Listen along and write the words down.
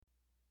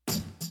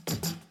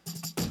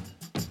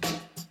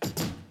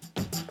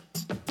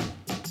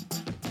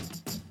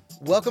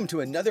Welcome to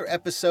another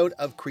episode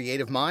of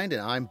Creative Mind,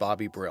 and I'm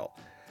Bobby Brill.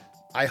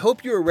 I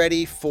hope you're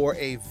ready for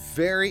a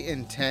very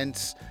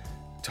intense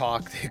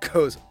talk that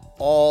goes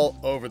all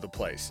over the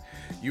place.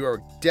 You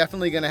are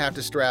definitely going to have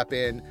to strap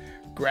in,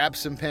 grab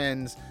some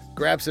pens,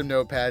 grab some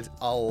notepads,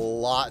 a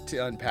lot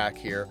to unpack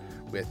here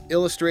with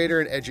illustrator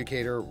and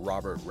educator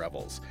Robert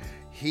Revels.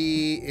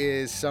 He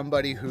is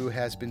somebody who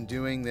has been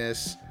doing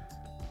this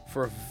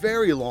for a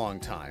very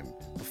long time,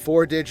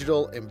 before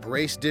digital,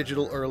 embraced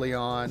digital early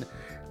on,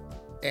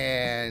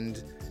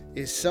 and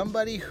is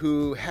somebody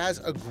who has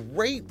a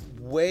great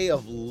way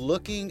of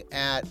looking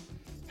at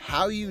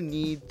how you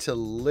need to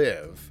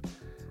live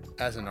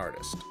as an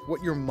artist, what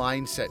your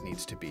mindset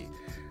needs to be.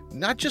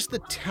 Not just the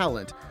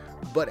talent,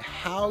 but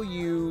how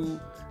you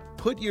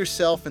put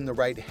yourself in the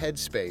right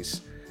headspace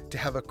to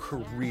have a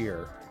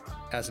career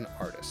as an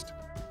artist.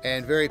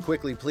 And very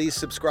quickly, please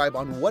subscribe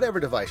on whatever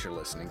device you're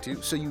listening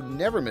to so you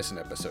never miss an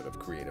episode of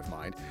Creative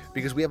Mind,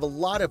 because we have a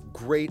lot of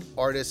great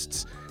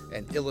artists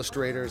and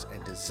illustrators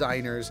and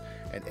designers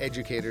and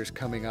educators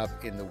coming up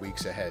in the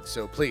weeks ahead.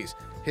 So please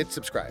hit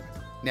subscribe.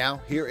 Now,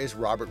 here is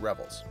Robert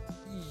Revels.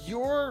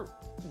 You're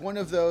one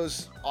of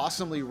those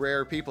awesomely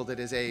rare people that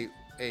is a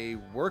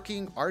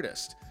working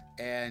artist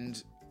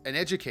and an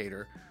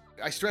educator.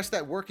 I stress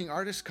that working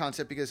artist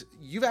concept because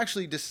you've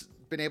actually just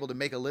been able to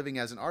make a living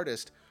as an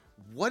artist.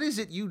 What is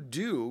it you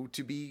do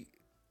to be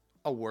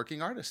a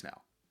working artist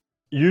now?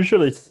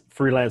 Usually it's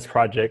freelance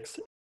projects.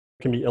 It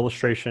can be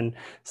illustration.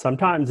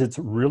 Sometimes it's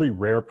really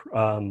rare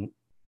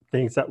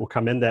things that will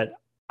come in that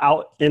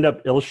I'll end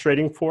up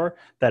illustrating for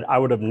that I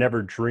would have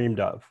never dreamed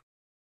of.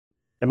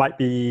 It might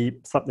be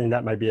something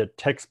that might be a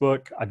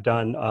textbook. I've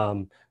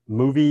done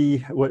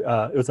it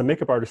was a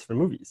makeup artist for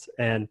movies,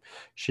 and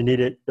she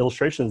needed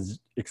illustrations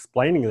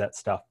explaining that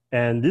stuff.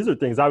 And these are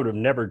things I would have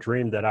never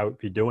dreamed that I would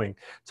be doing.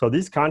 So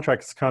these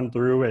contracts come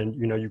through and,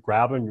 you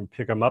grab them, you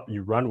pick them up,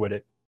 you run with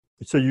it.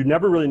 So you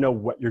never really know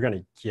what you're going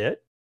to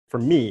get. For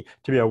me,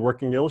 to be a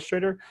working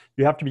illustrator,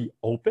 you have to be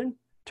open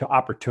to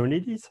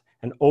opportunities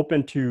and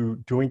open to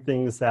doing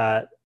things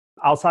that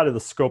outside of the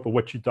scope of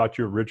what you thought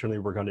you originally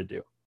were going to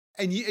do.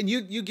 And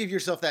you give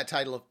yourself that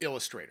title of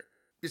illustrator.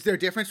 Is there a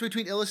difference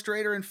between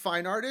illustrator and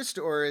fine artist,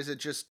 or is it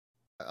just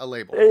a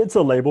label? It's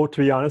a label,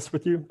 to be honest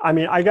with you. I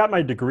mean, I got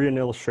my degree in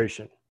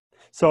illustration.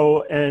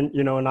 So, and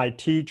I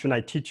teach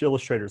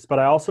illustrators, but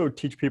I also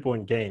teach people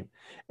in game.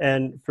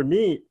 And for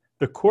me,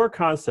 the core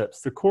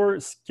concepts, the core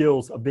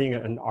skills of being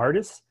an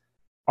artist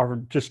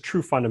are just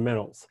true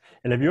fundamentals.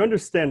 And if you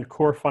understand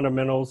core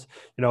fundamentals,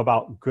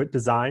 about good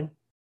design,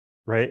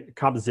 right?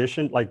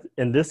 Composition,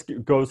 and this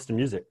goes to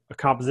music, a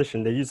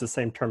composition, they use the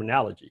same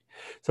terminology.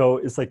 So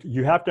it's like,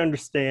 you have to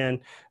understand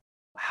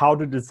how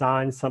to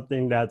design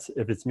something that's,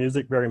 if it's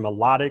music, very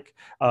melodic,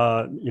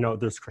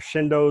 there's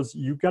crescendos.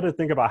 You've got to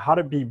think about how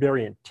to be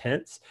very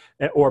intense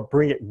or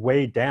bring it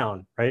way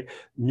down, right?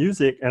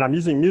 Music, and I'm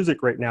using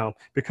music right now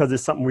because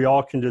it's something we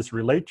all can just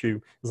relate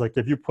to. It's like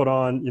if you put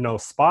on,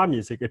 spa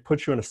music, it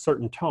puts you in a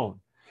certain tone.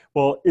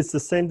 Well, it's the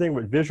same thing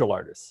with visual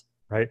artists,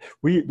 right?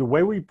 The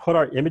way we put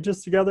our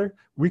images together,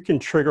 we can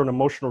trigger an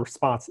emotional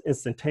response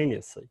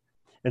instantaneously.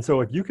 And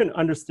so if you can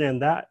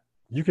understand that,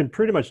 you can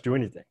pretty much do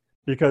anything.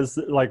 Because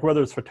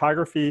whether it's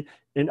photography,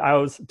 and I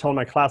was telling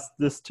my class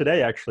this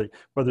today, actually,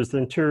 whether it's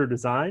interior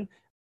design,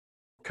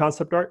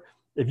 concept art,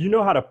 if you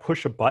know how to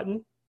push a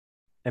button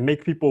and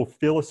make people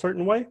feel a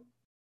certain way,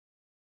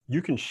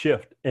 you can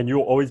shift and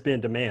you'll always be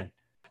in demand,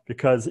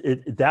 because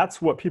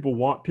that's what people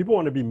want. People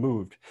want to be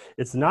moved.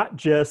 It's not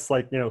just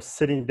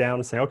sitting down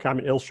and saying, okay, I'm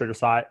an illustrator,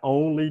 so I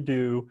only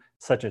do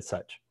such and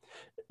such.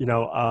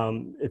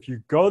 If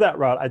you go that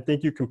route, I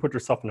think you can put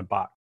yourself in a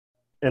box.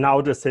 And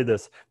I'll just say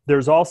this,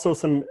 there's also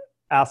some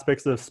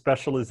aspects of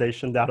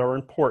specialization that are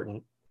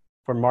important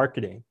for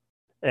marketing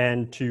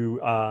and to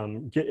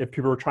if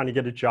people are trying to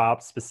get a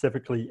job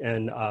specifically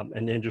in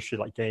an industry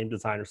like game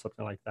design or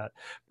something like that.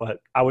 But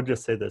I would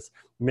just say this,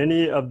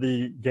 many of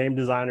the game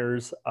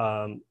designers,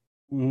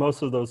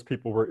 most of those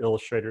people were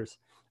illustrators.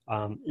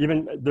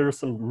 Even there are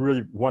some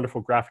really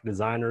wonderful graphic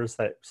designers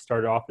that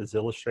started off as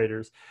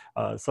illustrators.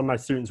 Some of my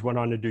students went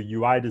on to do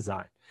UI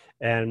design.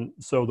 And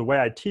so the way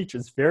I teach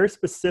is very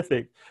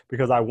specific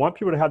because I want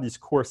people to have these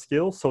core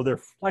skills so they're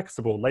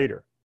flexible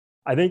later.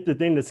 I think the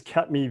thing that's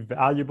kept me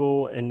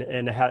valuable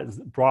and has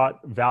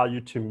brought value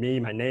to me,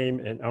 my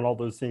name, and all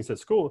those things at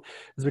school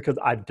is because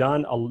I've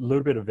done a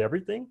little bit of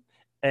everything.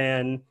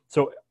 And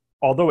so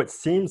although it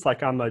seems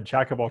like I'm a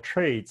jack of all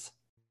trades,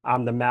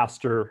 I'm the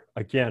master,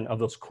 again, of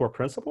those core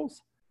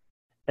principles.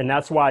 And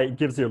that's why it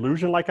gives the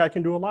illusion like I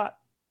can do a lot.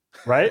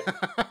 Right?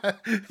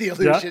 The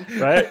illusion. Yeah,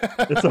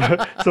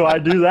 right? So I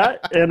do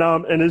that,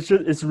 and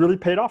it's really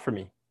paid off for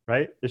me,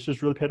 right? It's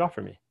just really paid off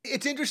for me.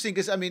 It's interesting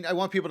because, I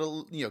want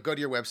people to, go to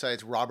your website.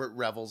 It's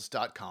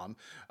robertrevels.com,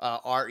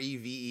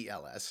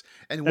 Revels.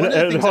 And one of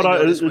the things hold I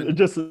on,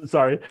 noticed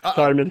sorry,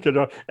 I meant to cut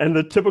off. And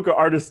the typical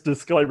artist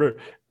disclaimer,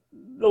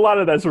 a lot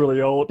of that's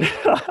really old.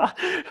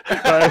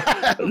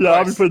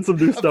 I'll be putting some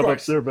new stuff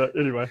up there, but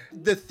anyway.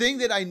 The thing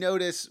that I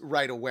notice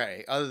right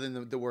away, other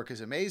than the work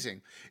is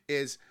amazing,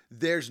 is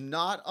there's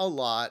not a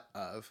lot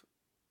of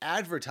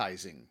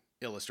advertising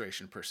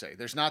illustration per se.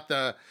 There's not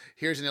the,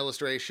 here's an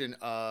illustration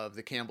of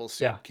the Campbell's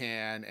soup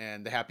can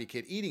and the happy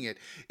kid eating it.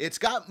 It's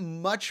got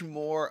much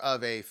more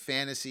of a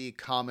fantasy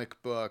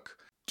comic book,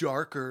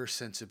 darker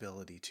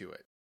sensibility to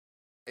it.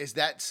 Is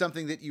that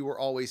something that you were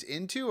always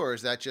into, or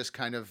is that just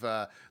kind of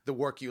the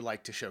work you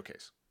like to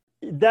showcase?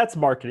 That's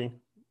marketing,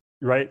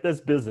 right?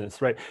 That's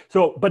business, right?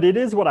 So, but it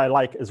is what I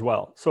like as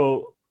well.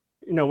 So,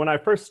 when I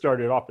first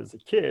started off as a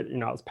kid,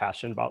 I was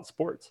passionate about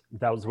sports.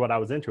 That was what I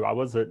was into. I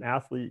was an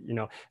athlete,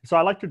 so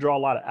I like to draw a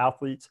lot of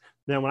athletes.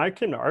 Then when I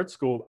came to art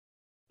school,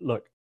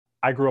 look,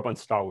 I grew up on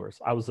Star Wars.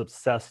 I was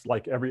obsessed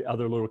like every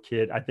other little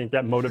kid. I think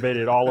that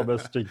motivated all of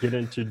us to get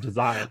into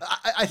design.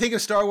 I think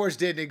if Star Wars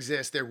didn't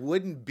exist, there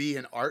wouldn't be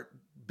an art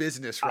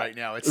business right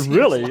now. It seems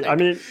really, like, I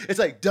mean, it's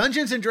like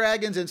Dungeons and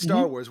Dragons and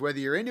Star Wars, whether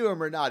you're into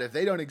them or not, if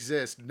they don't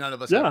exist, none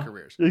of us have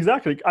careers.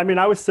 Exactly. I mean,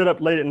 I would sit up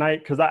late at night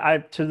because I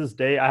to this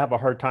day, I have a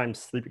hard time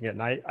sleeping at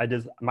night.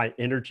 My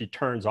energy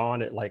turns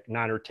on at like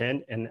 9 or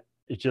 10 and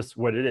it's just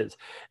what it is.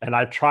 And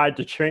I tried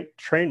to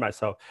train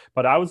myself,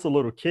 but I was a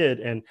little kid.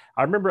 And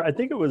I remember, I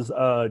think it was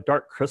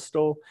Dark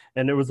Crystal.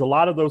 And there was a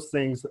lot of those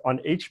things on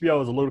HBO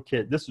as a little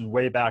kid. This was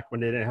way back when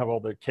they didn't have all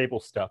the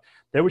cable stuff.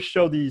 They would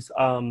show these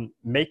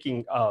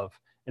making of,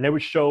 and they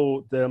would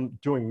show them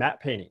doing matte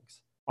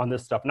paintings on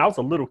this stuff. And I was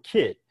a little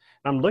kid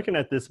and I'm looking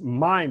at this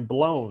mind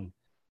blown.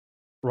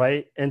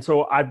 Right. And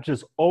so I've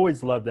just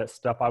always loved that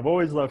stuff. I've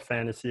always loved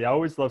fantasy. I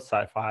always loved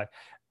sci-fi.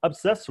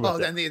 Obsessed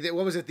with it. And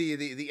what was it?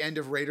 The end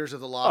of Raiders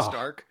of the Lost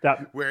Ark,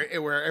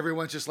 where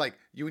everyone's just like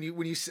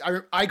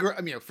I grew.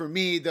 I mean, for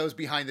me, those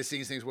behind the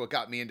scenes things, what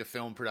got me into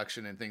film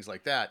production and things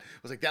like that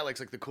was like that looks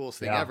like the coolest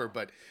thing ever.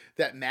 But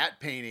that matte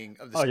painting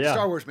of the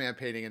Star Wars matte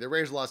painting and the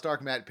Raiders of the Lost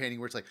Ark matte painting,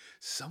 where it's like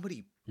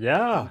somebody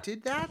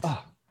painted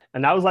that.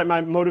 And that was like my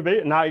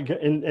motivation.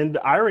 And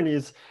the irony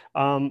is,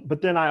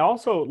 but then I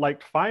also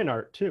liked fine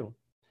art too.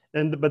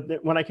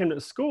 But when I came to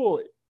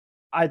school,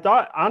 I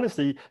thought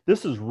honestly,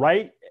 this is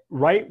right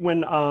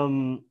when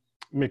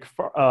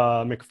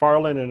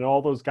McFarlane and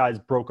all those guys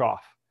broke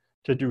off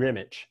to do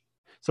Image.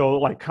 So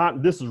like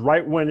this is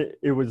right when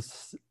it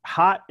was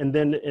hot, and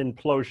then the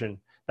implosion.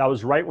 That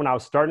was right when I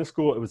was starting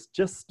school. It was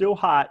just still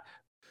hot.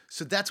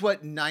 So that's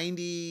what,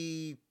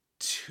 92?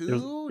 It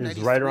was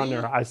right around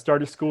there. I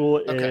started school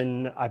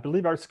in, I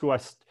believe art school.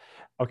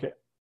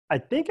 I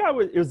think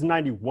it was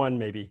 91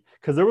 maybe,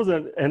 because there was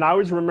and I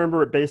always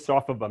remember it based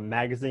off of a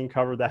magazine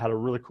cover that had a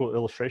really cool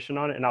illustration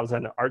on it. And I was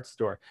at an art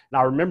store. And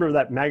I remember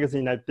that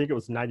magazine, I think it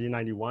was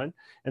 1991.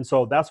 And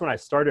so that's when I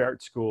started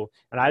art school.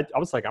 And I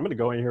was like, I'm going to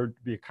go in here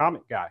to be a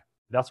comic guy.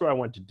 That's what I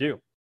wanted to do.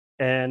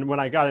 And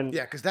when I got in.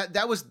 Yeah, because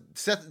that was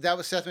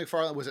Seth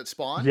MacFarlane. Was it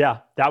Spawn?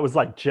 Yeah, that was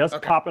like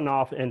just popping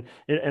off. And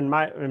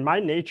my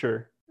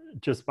nature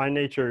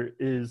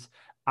is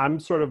I'm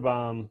sort of,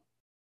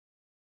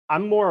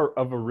 I'm more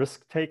of a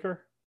risk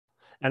taker,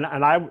 and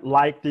I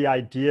like the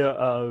idea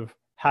of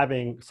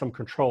having some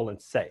control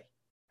and say.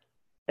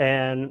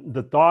 And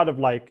the thought of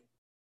like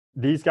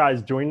these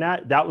guys doing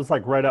that was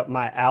like right up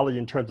my alley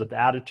in terms of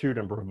attitude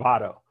and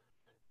bravado.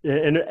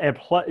 And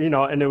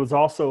it was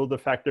also the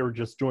fact they were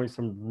just doing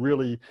some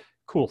really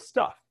cool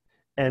stuff.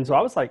 And so I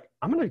was like,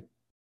 I'm going to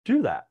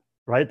do that,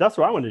 right? That's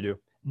what I want to do.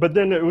 But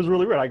then it was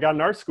really weird. I got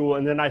in art school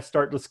and then I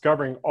started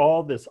discovering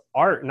all this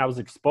art, and I was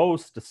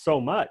exposed to so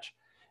much.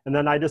 And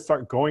then I just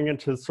start going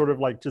into sort of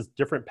like just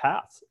different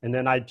paths. And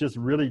then I just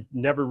really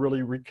never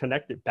really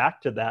reconnected back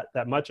to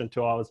that much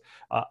until I was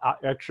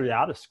actually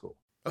out of school.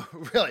 Oh,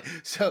 really?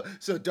 So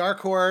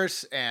Dark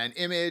Horse and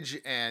Image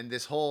and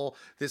this whole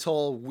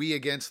we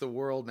against the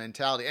world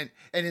mentality, and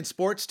in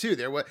sports too.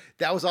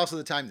 That was also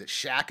the time that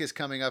Shaq is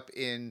coming up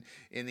in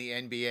the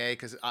NBA,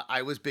 because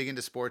I was big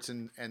into sports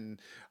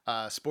and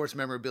sports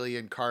memorabilia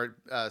and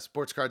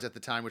sports cards at the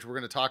time, which we're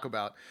going to talk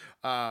about.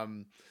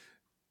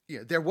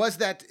 Yeah, there was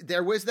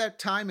that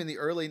time in the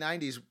early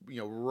 90s,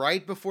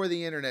 right before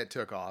the internet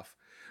took off,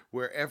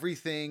 where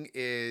everything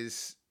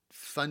is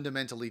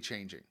fundamentally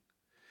changing.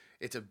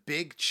 It's a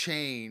big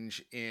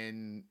change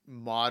in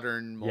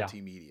modern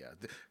multimedia.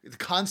 The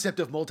concept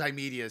of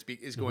multimedia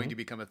is going to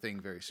become a thing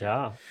very soon.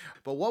 Yeah.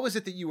 But what was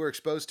it that you were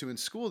exposed to in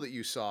school that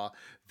you saw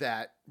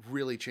that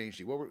really changed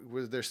you?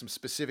 Were there some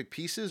specific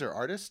pieces or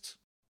artists?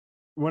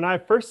 When I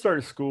first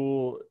started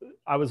school,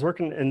 I was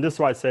working, and this is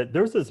why I said,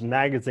 there was this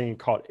magazine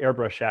called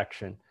Airbrush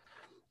Action.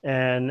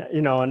 And,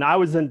 and I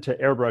was into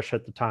airbrush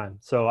at the time.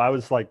 So I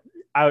was like,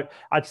 I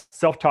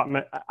self-taught.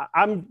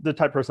 I'm the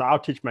type of person, I'll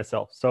teach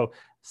myself. So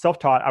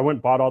self-taught, I went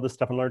and bought all this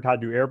stuff and learned how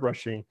to do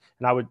airbrushing,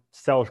 and I would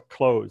sell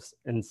clothes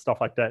and stuff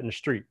like that in the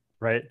street,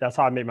 right? That's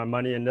how I made my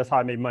money. And that's how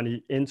I made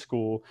money in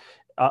school.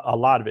 A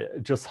lot of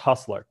it, just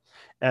hustler.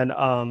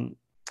 So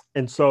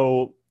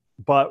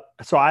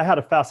I had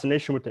a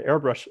fascination with the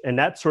airbrush, and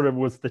that sort of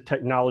was the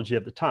technology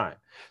of the time.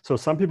 So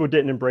some people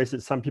didn't embrace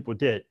it, some people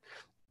did.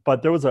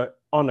 But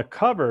on the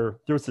cover,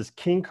 there was this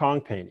King Kong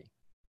painting.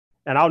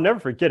 And I'll never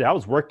forget it. I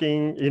was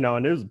working,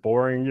 and it was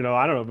boring.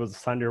 I don't know if it was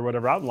Sunday or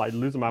whatever. I was like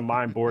losing my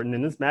mind bored. And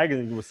then this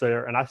magazine was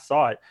there and I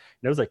saw it.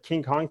 And it was a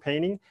King Kong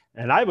painting.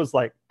 And I was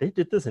like, they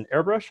did this in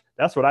airbrush?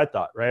 That's what I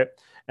thought, right?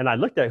 And I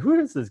looked at, who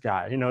is this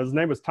guy? His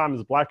name was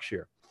Thomas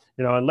Blackshear.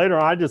 And later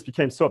on, I just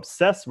became so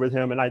obsessed with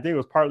him. And I think it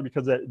was partly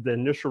because of the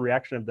initial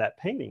reaction of that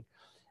painting.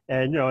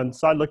 And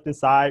so I looked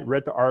inside,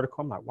 read the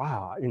article. I'm like,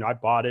 wow, I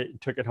bought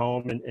it, took it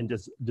home and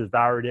just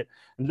devoured it.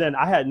 And then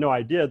I had no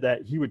idea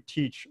that he would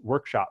teach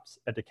workshops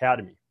at the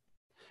academy.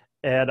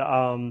 And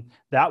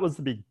that was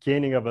the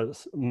beginning of a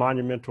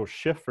monumental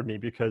shift for me,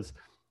 because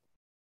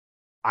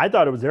I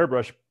thought it was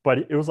airbrush, but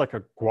it was like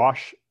a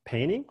gouache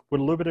painting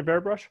with a little bit of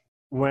airbrush.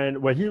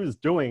 When what he was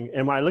doing,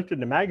 and when I looked at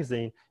the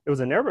magazine, it was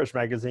an airbrush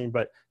magazine,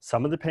 but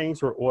some of the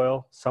paintings were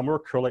oil, some were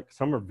acrylic,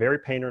 some were very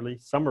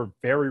painterly, some were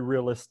very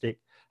realistic,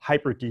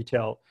 hyper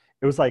detailed.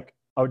 It was like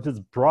this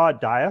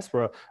broad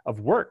diaspora of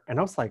work. And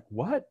I was like,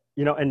 what?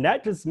 And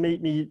that just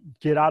made me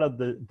get out of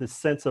the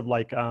sense of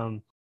like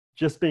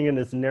just being in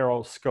this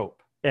narrow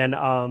scope.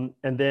 And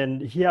then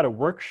he had a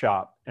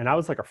workshop, and I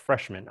was like a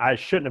freshman. I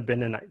shouldn't have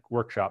been in that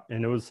workshop.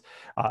 And it was,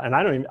 and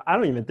I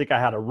don't even think I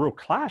had a real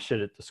class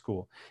at the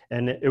school.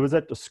 And it was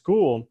at the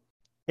school,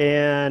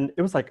 and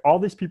it was like all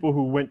these people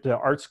who went to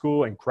art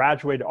school and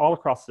graduated all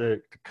across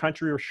the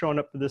country were showing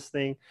up for this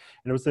thing.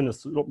 And it was in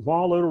this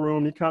small little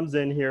room. He comes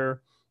in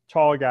here,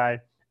 tall guy,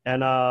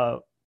 and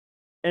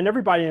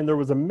everybody in there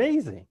was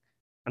amazing.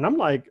 And I'm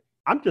like,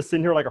 I'm just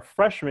sitting here like a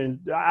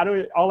freshman.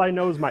 All I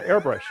know is my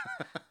airbrush,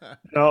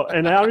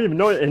 and I don't even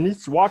know it. And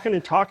he's walking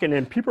and talking,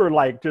 and people are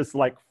like, just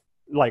like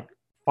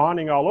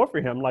fawning all over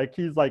him. Like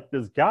he's like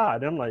this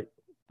god. And I'm like,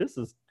 this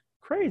is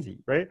crazy.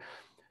 Right.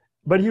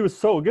 But he was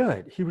so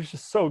good. He was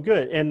just so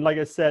good. And like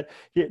I said,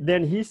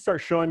 then he started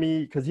showing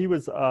me, because he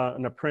was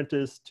an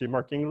apprentice to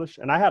Mark English.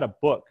 And I had a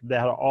book that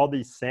had all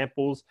these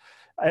samples.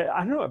 I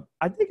don't know.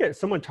 I think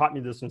someone taught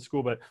me this in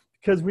school, but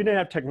because we didn't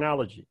have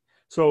technology.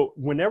 So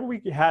whenever we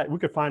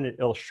could find an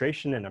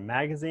illustration in a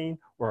magazine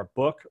or a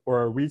book,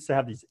 or we used to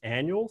have these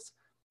annuals,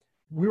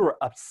 we were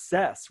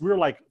obsessed. We were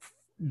like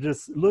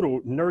just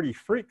little nerdy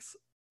freaks.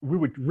 We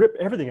would rip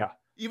everything out.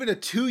 Even a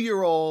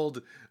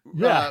 2-year-old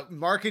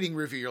marketing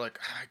review, you're like,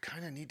 I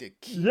kind of need to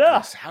keep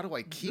this. How do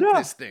I keep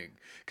this thing?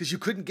 Because you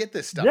couldn't get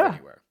this stuff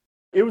anywhere.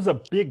 It was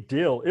a big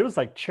deal. It was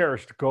like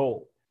cherished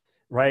gold,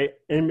 right?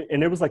 And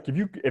it was like,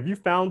 if you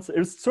found, it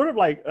was sort of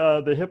like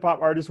the hip hop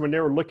artists when they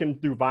were looking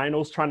through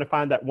vinyls, trying to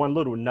find that one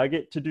little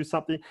nugget to do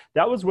something.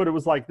 That was what it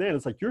was like then.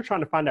 It's like you're trying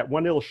to find that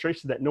one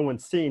illustration that no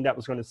one's seen that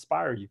was going to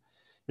inspire you.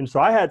 And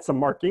so I had some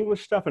Mark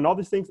English stuff and all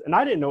these things, and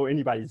I didn't know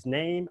anybody's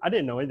name. I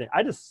didn't know anything.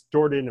 I just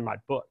stored it in my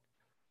book.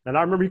 And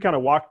I remember he kind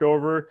of walked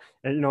over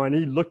and, and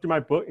he looked at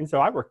my book, and so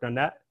I worked on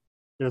that.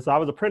 So I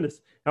was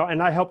apprentice,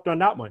 and I helped on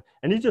that one.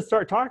 And he just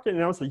started talking,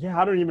 and I was like, yeah,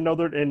 I don't even know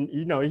their, and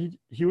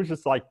he was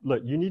just like,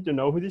 look, you need to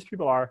know who these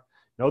people are,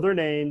 know their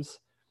names.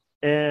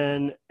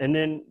 And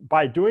then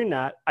by doing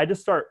that, I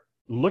just start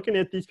looking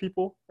at these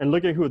people and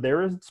looking at who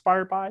they're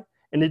inspired by.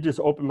 And it just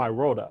opened my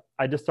world up.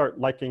 I just start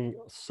liking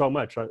so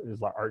much. It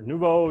was like Art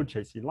Nouveau,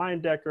 J.C.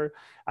 Leyendecker.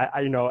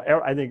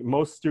 I think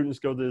most students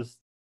go this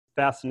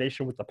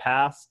fascination with the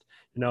past,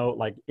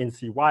 like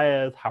N.C.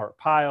 Wyeth, Howard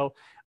Pyle.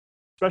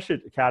 Especially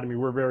at the Academy,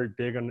 we're very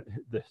big on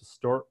the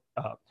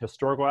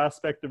historical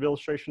aspect of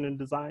illustration and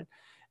design.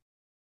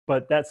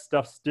 But that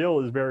stuff still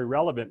is very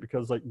relevant,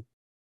 because like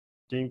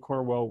Dean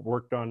Cornwell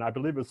worked on, I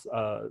believe it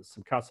was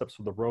some concepts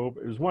for The Robe.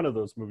 It was one of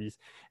those movies.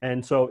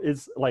 And so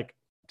it's like,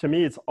 to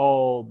me, it's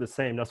all the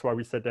same. That's why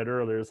we said that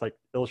earlier. It's like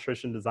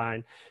illustration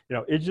design.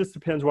 It just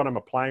depends what I'm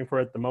applying for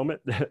at the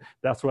moment.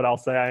 That's what I'll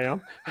say I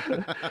am.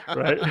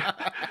 Right.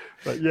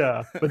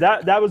 But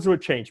that was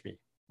what changed me.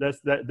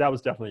 That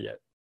was definitely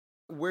it.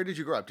 Where did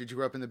you grow up? Did you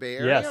grow up in the Bay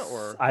Area? Yes,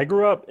 or? I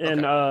grew up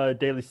in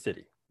Daly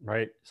City,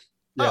 right?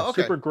 Yeah,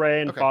 super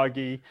gray and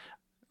foggy.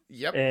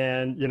 Yep.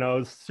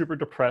 And, super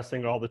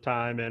depressing all the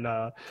time. And,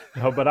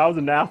 but I was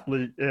an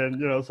athlete,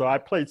 and, so I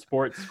played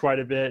sports quite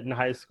a bit in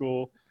high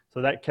school.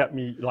 So that kept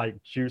me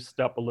like juiced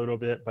up a little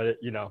bit, but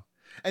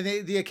And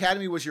the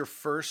Academy was your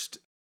first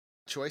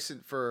choice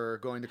for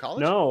going to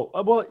college? No.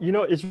 Well,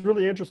 it's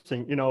really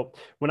interesting.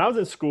 When I was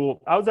in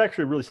school, I was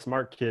actually a really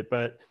smart kid,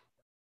 but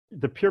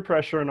the peer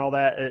pressure and all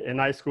that in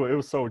high school, it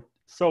was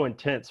so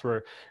intense, where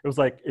it was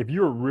like, if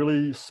you were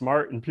really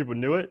smart and people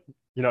knew it,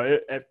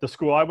 at the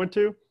school I went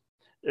to,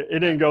 it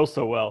didn't go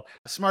so well.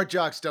 Smart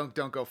jocks don't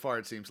go far,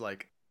 it seems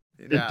like.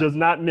 It does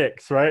not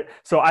mix, right?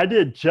 So I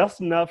did just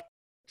enough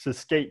to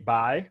skate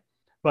by,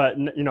 but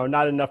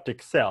not enough to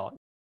excel.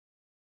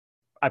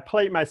 I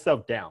played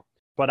myself down,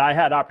 but I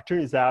had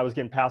opportunities that I was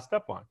getting passed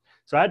up on.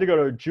 So I had to go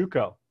to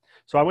JUCO.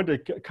 So I went to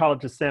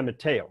college of San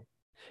Mateo.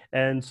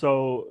 And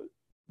so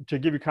to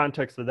give you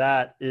context of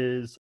that,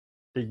 is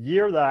the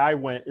year that I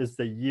went is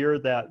the year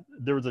that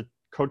there was a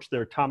coach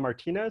there, Tom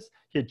Martinez.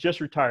 He had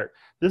just retired.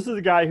 This is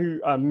the guy who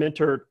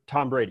mentored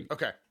Tom Brady.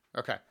 Okay.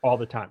 All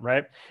the time,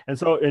 right? And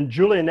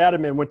Julian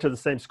Edelman went to the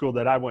same school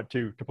that I went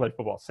to play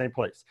football, same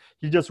place.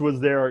 He just was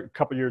there a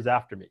couple years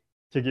after me.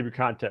 to give you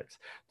context.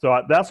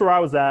 So that's where I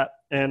was at.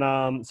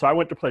 And so I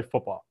went to play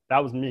football.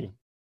 That was me.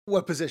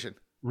 What position?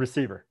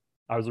 Receiver.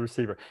 I was a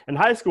receiver. In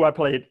high school, I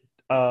played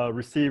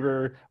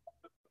receiver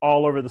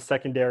all over the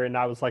secondary, and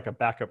I was like a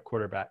backup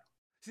quarterback.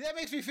 See, that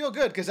makes me feel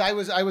good because I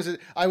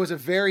was a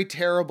very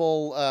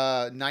terrible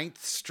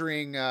ninth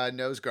string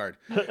nose guard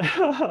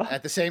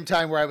at the same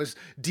time where I was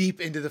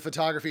deep into the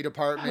photography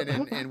department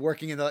and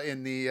working in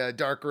the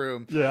dark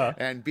room,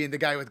 and being the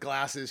guy with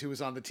glasses who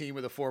was on the team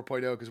with a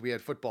 4.0 because we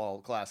had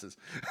football classes.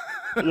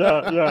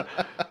 Yeah.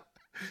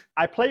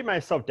 I played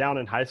myself down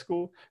in high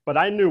school, but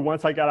I knew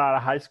once I got out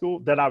of high school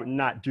that I would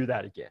not do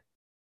that again.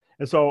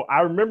 And so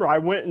I remember I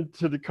went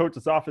into the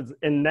coach's office,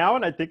 and now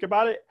when I think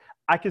about it,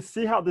 I could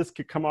see how this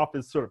could come off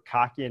as sort of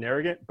cocky and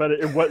arrogant, but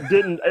I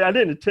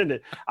didn't intend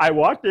it. I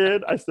walked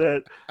in, I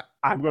said,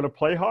 I'm going to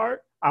play hard.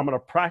 I'm going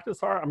to practice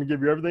hard. I'm going to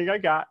give you everything I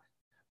got,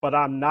 but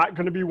I'm not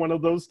going to be one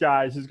of those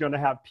guys who's going to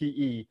have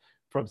PE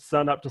from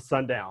sun up to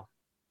sundown.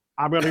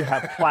 I'm going to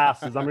have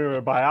classes. I'm going to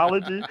have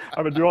biology.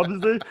 I'm going to do all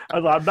these things. I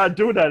was like, I'm not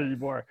doing that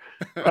anymore.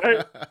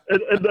 Right.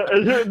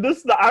 And here, this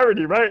is the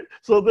irony, right?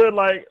 So then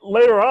like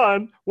later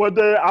on, one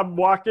day I'm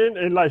walking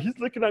and like, he's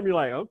looking at me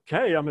like,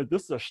 okay, I mean,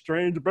 this is a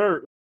strange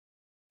bird.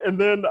 And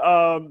then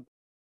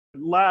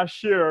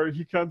last year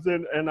he comes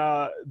in and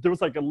there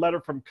was like a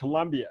letter from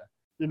Columbia,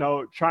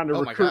 trying to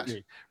recruit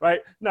me. Right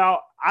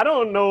now, I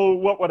don't know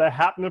what would have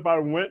happened if I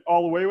went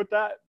all the way with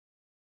that.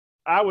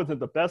 I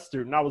wasn't the best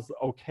student. I was the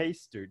okay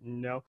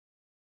student,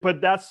 but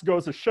that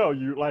goes to show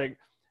you, like,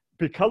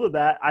 because of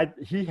that,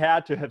 he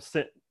had to have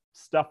sent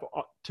stuff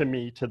to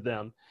me, to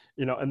them,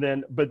 and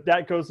then, but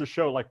that goes to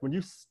show, like, when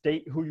you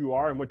state who you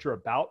are and what you're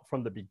about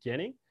from the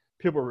beginning,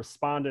 people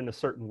respond in a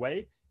certain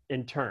way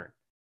in turn.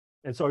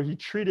 And so he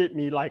treated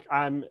me like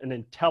I'm an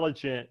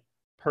intelligent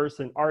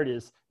person,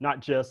 artist, not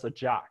just a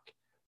jock.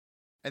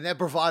 And that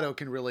bravado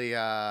can really,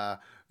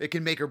 it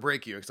can make or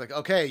break you. It's like,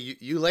 okay,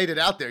 you laid it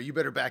out there. You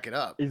better back it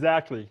up.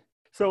 Exactly.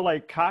 So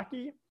like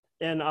cocky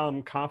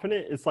and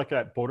confident, it's like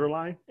that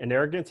borderline, and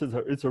arrogance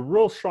it's a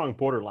real strong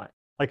borderline.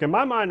 Like in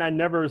my mind, I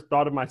never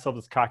thought of myself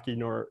as cocky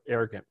nor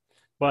arrogant,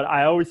 but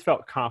I always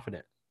felt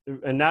confident.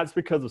 And that's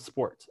because of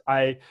sports.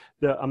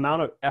 The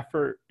amount of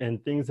effort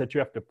and things that you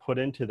have to put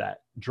into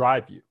that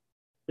drive you.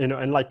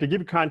 And like to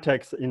give you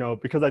context,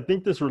 because I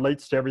think this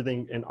relates to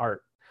everything in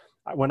art.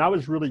 When I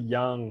was really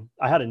young,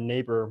 I had a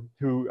neighbor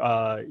who,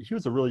 he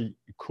was a really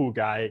cool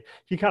guy.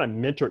 He kind of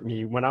mentored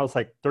me when I was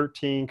like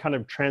 13, kind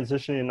of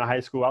transitioning into high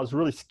school. I was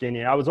really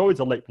skinny. I was always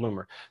a late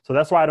bloomer. So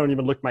that's why I don't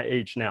even look my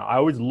age now. I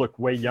always look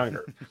way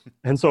younger.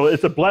 And so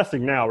it's a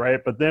blessing now,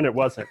 right? But then it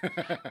wasn't.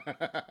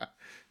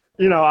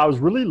 I was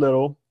really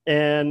little.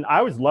 And I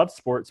always loved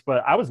sports,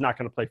 but I was not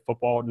going to play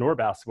football nor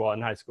basketball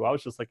in high school. I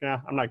was just like,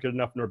 I'm not good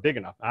enough nor big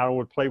enough. I don't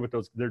want to play with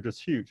those. They're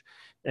just huge.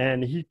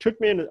 And he took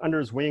me under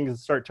his wings and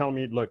started telling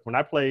me, look, when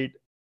I played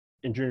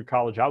in junior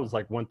college, I was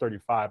like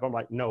 135. I'm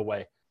like, no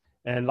way.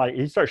 And like,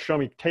 he started showing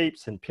me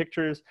tapes and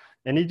pictures.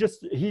 And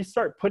he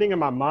started putting in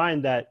my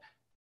mind that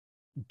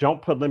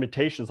don't put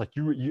limitations. Like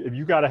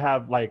you got to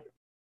have, like,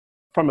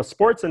 from a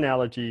sports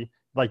analogy,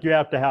 like you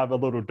have to have a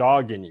little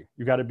dog in you.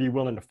 You got to be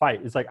willing to fight.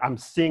 It's like, I'm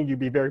seeing you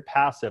be very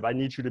passive. I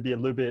need you to be a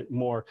little bit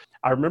more.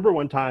 I remember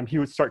one time he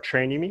would start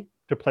training me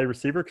to play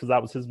receiver because that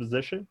was his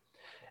position.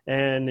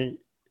 And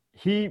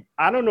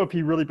I don't know if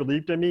he really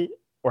believed in me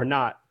or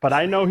not, but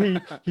I know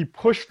he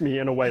pushed me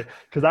in a way.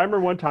 Because I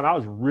remember one time I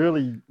was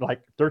really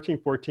like 13,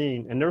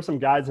 14, and there were some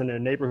guys in the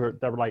neighborhood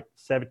that were like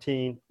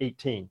 17,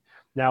 18.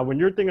 Now, when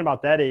you're thinking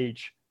about that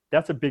age,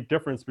 that's a big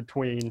difference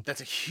between.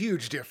 That's a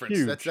huge difference.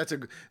 Huge.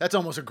 That's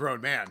almost a grown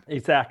man.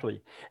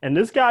 Exactly. And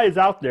this guy is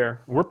out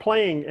there. We're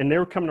playing, and they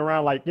were coming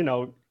around like,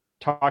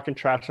 talking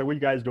trash. Like, what are you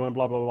guys doing?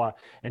 Blah, blah, blah.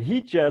 And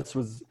he just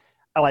was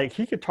like,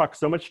 he could talk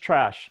so much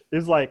trash. It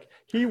was like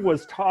he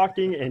was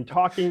talking and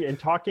talking and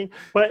talking.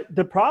 But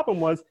the problem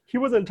was he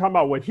wasn't talking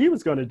about what he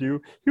was going to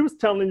do. He was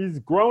telling these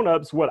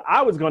grown-ups what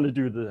I was going to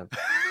do to them.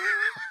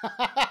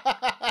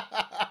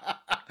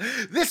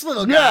 This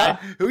little guy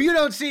who you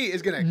don't see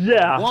is going to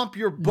whomp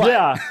your butt.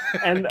 Yeah.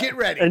 And get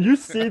ready. And you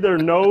see their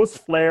nose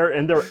flare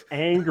and they're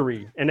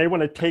angry and they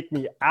want to take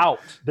me out.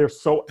 They're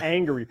so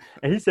angry.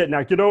 And he said,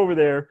 now get over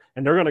there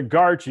and they're going to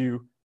guard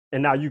you.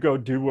 And now you go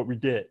do what we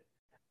did.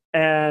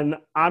 And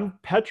I'm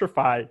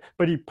petrified,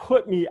 but he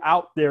put me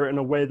out there in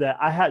a way that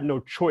I had no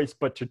choice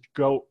but to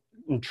go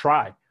and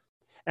try.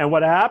 And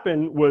what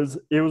happened was,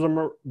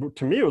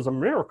 to me, it was a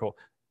miracle.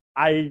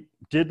 I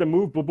did the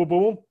move, boom, boom,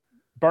 boom,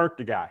 burnt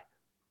the guy.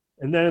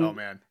 And then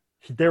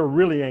they were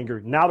really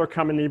angry. Now they're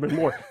coming even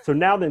more. So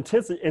now the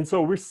intensity. And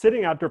so we're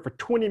sitting out there for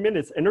 20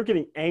 minutes and they're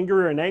getting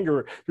angrier and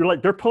angrier. You're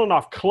like, they're pulling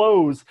off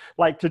clothes,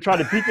 like to try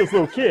to beat this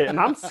little kid. And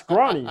I'm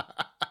scrawny.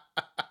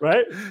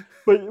 Right.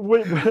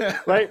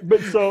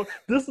 But so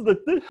this is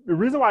the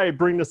reason why I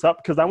bring this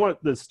up, because I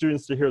want the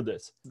students to hear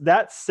this.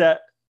 That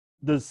set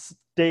the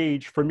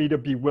stage for me to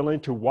be willing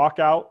to walk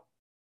out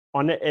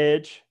on the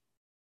edge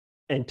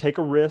and take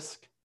a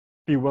risk,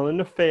 be willing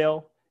to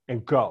fail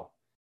and go.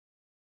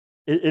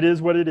 It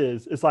is what it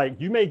is. It's like,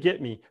 you may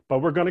get me, but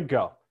we're going to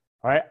go.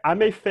 All right. I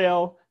may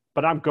fail,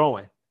 but I'm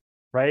going.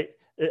 Right.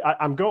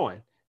 I'm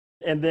going.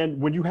 And then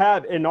when you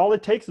have, and all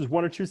it takes is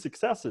one or two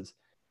successes,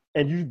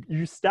 and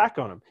you stack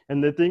on them.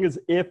 And the thing is,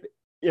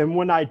 and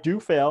when I do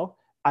fail,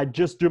 I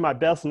just do my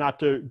best not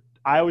to.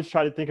 I always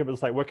try to think of it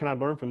as like, what can I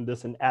learn from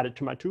this and add it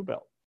to my tool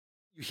belt.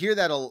 You hear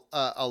that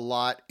a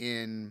lot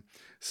in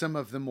some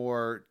of the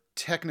more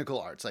technical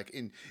arts, like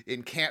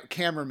in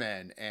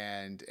cameramen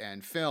and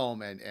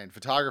film and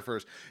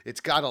photographers.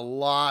 It's got a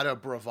lot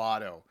of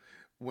bravado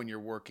when you're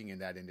working in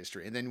that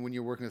industry. And then when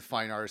you're working with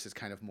fine artists, it's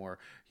kind of more,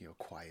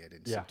 quiet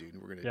and subdued,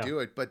 and we're going to do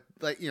it. But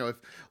like, if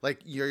like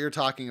you're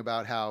talking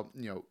about how,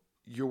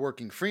 you're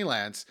working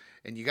freelance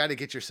and you got to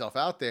get yourself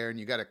out there and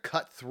you got to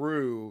cut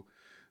through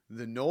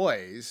the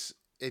noise.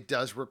 It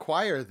does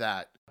require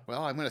that.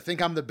 Well, I'm going to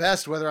think I'm the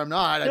best, whether I'm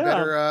not.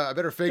 I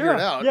better figure it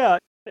out. Yeah.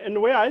 And the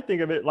way I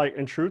think of it, like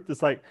in truth,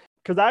 it's like,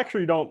 because I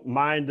actually don't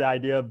mind the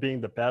idea of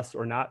being the best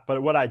or not.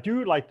 But what I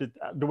do like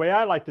the way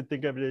I like to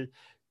think of it is,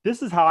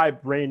 this is how I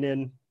rein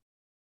in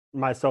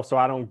myself so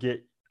I don't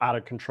get out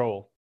of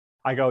control.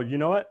 I go, you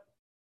know what?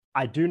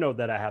 I do know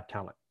that I have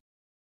talent.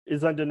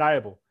 It's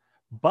undeniable.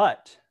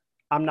 But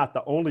I'm not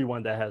the only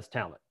one that has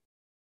talent.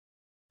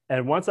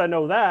 And once I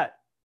know that,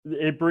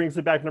 it brings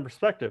it back into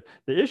perspective.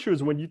 The issue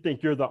is when you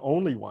think you're the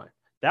only one.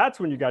 That's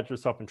when you got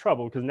yourself in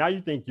trouble, because now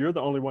you think you're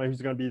the only one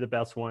who's going to be the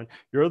best one.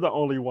 You're the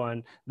only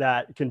one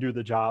that can do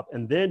the job.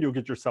 And then you'll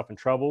get yourself in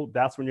trouble.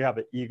 That's when you have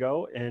an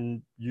ego,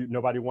 and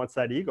nobody wants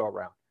that ego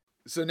around.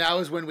 So now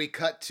is when we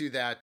cut to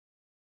that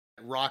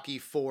Rocky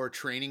IV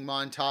training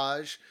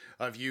montage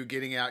of you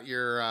getting out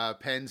your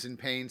pens and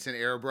paints and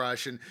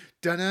airbrush and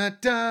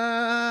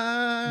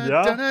da-da-da,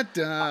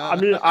 da-da-da. I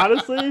mean,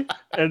 honestly,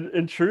 and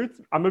in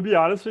truth, I'm going to be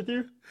honest with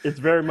you, it's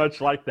very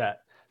much like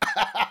that.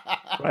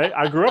 Right?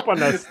 I grew up on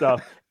that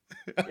stuff.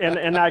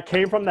 And I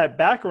came from that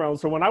background.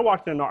 So when I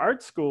walked into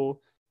art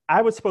school,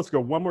 I was supposed to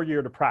go one more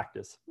year to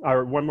practice,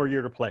 or one more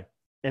year to play.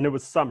 And it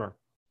was summer.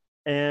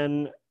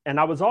 And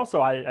I was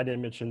also, I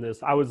didn't mention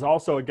this, I was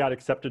also got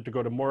accepted to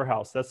go to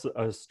Morehouse. That's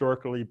a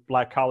historically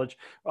Black college,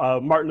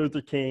 Martin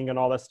Luther King and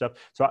all that stuff.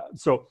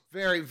 So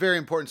very, very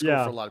important school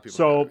for a lot of people.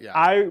 So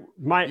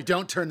you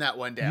don't turn that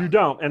one down. You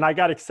don't. And I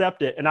got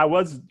accepted. And I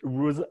was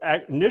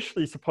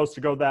initially supposed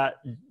to go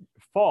that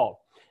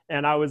fall.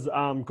 And I was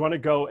going to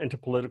go into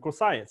political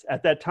science.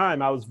 At that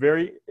time, I was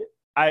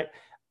I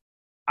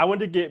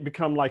wanted to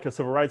become like a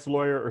civil rights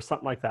lawyer or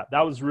something like that.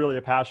 That was really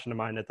a passion of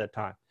mine at that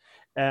time.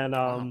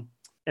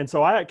 And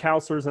so I had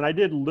counselors, and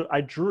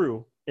I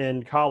drew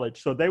in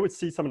college. So they would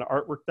see some of the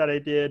artwork that I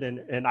did,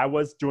 and I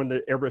was doing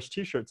the airbrush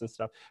t-shirts and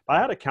stuff. But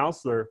I had a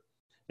counselor,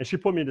 and she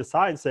put me to the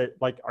side and said,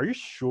 like, are you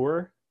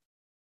sure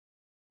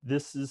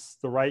this is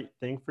the right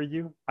thing for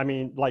you? I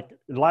mean, like,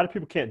 a lot of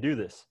people can't do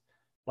this,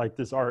 like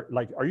this art.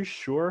 Like, are you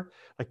sure?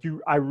 Like,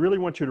 I really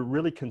want you to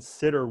really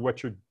consider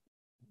what you're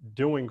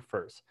doing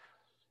first.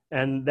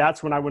 And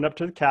that's when I went up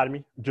to the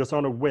academy just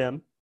on a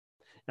whim.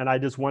 And I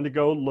just wanted to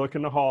go look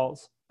in the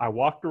halls. I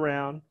walked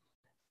around.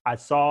 I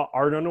saw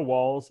art on the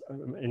walls.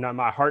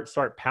 My heart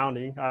started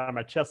pounding out of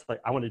my chest. Like,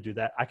 I want to do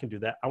that. I can do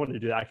that. I want to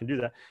do that. I can do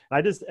that.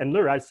 And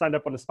literally, I signed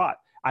up on the spot.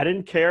 I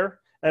didn't care.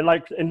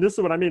 And this is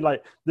what I mean.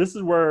 Like, this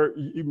is where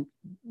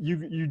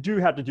you do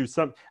have to do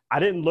some. I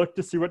didn't look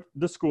to see what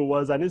the school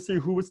was. I didn't see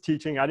who was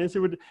teaching. I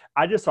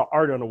just saw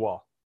art on the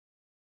wall.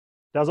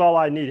 That's all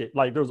I needed.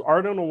 Like, there was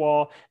art on the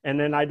wall. And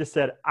then I just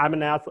said, I'm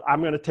an athlete. I'm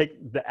going to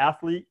take the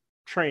athlete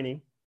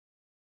training,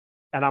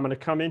 and I'm going to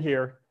come in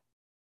here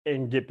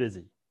and get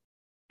busy.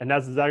 And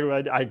that's exactly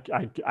what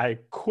I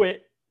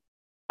quit.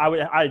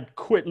 I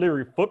quit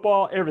literally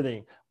football,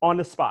 everything on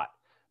the spot.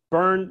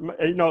 Burn,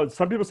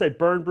 some people say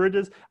burn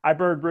bridges. I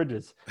burned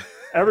bridges.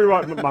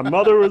 Everyone, my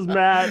mother was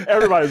mad.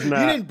 Everybody was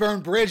mad. You didn't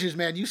burn bridges,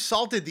 man. You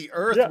salted the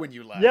earth when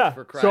you left. Yeah.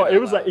 So it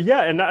was like,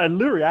 and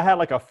literally I had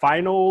like a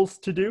finals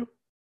to do.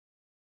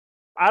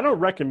 I don't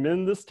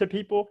recommend this to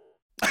people,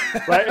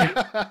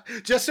 right?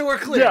 Just so we're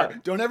clear,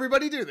 don't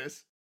everybody do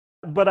this.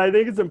 But I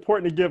think it's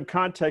important to give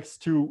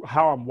context to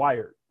how I'm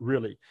wired,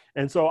 really.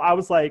 And so I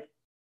was like,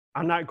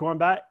 I'm not going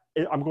back.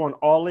 I'm going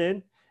all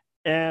in.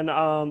 And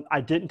I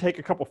didn't take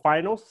a couple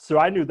finals. So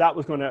I knew that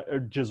was going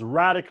to just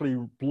radically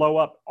blow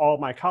up all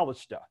my college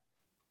stuff.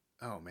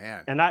 Oh,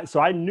 man. And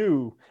I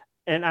knew,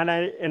 and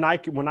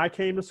when I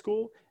came to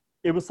school,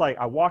 it was like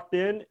I walked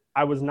in,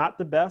 I was not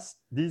the best.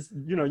 These,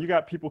 you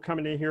got people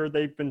coming in here,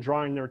 they've been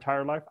drawing their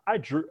entire life. I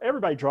drew,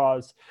 everybody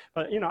draws,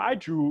 but, I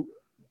drew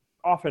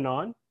off and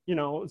on.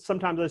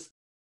 Sometimes I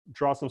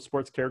draw some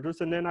sports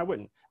characters, and then I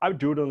wouldn't. I would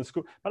do it in the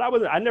school, but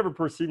I never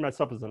perceived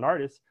myself as an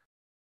artist.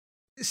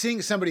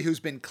 Seeing somebody who's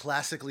been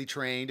classically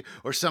trained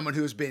or someone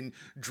who's been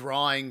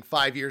drawing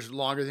 5 years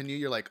longer than you,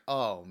 you're like,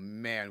 oh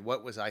man,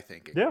 what was I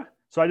thinking? Yeah.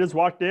 So I just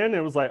walked in and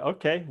it was like,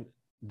 okay,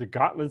 the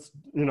gauntlet's,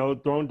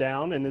 thrown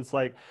down, and it's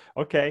like,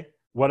 okay,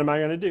 what am I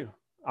going to do?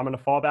 I'm going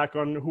to fall back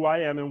on who I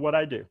am and what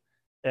I do.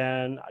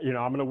 And, I'm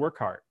going to work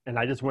hard. And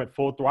I just went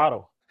full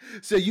throttle.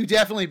 So you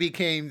definitely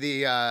became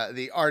the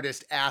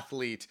artist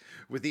athlete,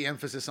 with the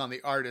emphasis on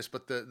the artist,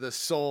 but the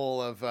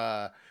soul of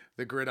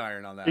the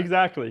gridiron on that.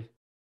 Exactly.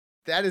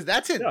 Yeah.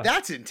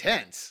 That's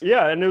intense.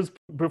 Yeah, and it was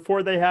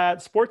before they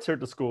had sports here at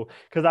the school.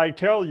 Because I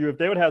tell you, if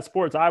they would have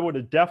sports, I would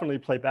have definitely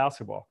played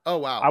basketball. Oh,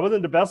 wow. I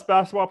wasn't the best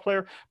basketball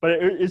player, but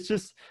it's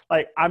just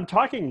like I'm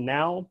talking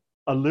now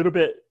a little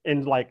bit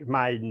in like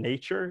my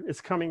nature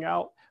is coming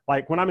out.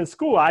 Like when I'm in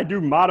school, I do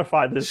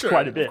modify this Sure,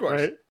 quite a of bit,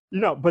 course.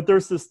 right? But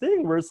there's this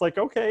thing where it's like,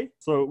 okay,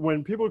 so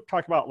when people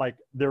talk about like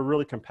they're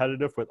really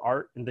competitive with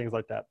art and things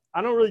like that,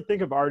 I don't really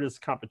think of art as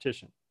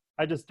competition.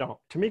 I just don't.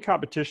 To me,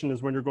 competition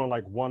is when you're going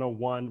like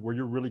 101, where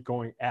you're really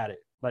going at it.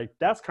 Like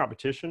that's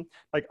competition.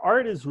 Like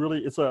art is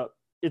really,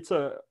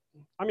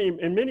 I mean,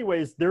 in many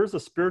ways, there's a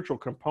spiritual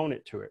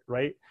component to it,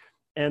 right?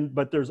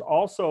 But there's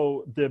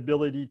also the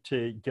ability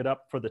to get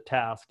up for the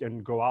task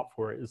and go out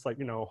for it. It's like,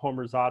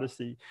 Homer's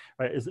Odyssey,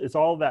 right? It's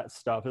all that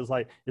stuff.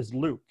 It's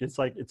Luke. It's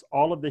like, it's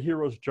all of the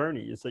hero's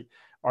journey. It's like,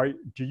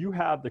 do you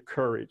have the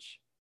courage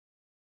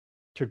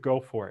to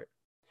go for it?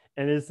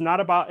 And it's not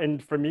about,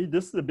 and for me,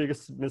 this is the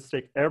biggest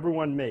mistake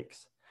everyone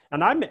makes.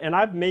 And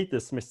I've made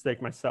this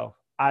mistake myself.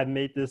 I've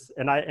made this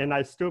and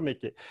I still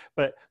make it.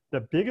 But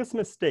the biggest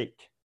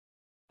mistake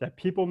that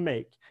people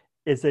make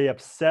is they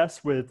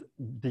obsess with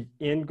the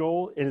end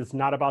goal, and it's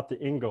not about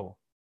the end goal.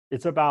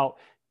 It's about,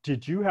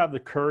 did you have the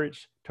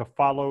courage to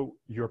follow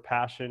your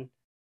passion?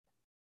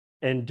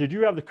 And did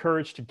you have the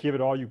courage to give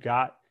it all you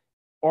got?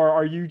 Or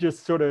are you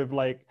just sort of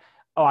like,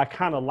 oh, I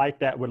kind of like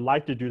that, would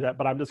like to do that,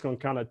 but I'm just going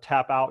to kind of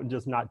tap out and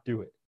just not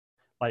do it.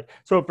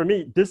 So for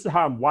me, this is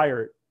how I'm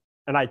wired.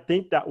 And I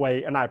think that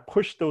way, and I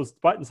push those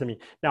buttons in me.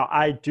 Now,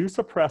 I do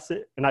suppress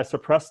it, and I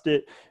suppressed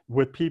it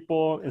with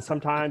people, and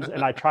sometimes,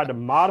 and I tried to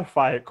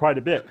modify it quite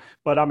a bit.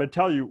 But I'm going to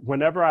tell you,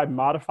 whenever I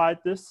modified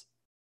this,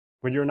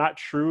 when you're not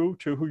true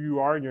to who you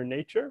are in your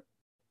nature,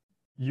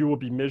 you will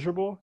be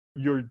miserable.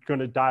 You're going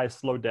to die a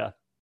slow death.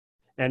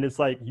 And it's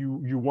like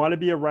you want to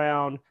be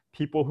around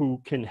people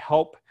who can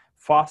help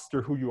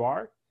foster who you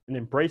are and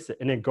embrace it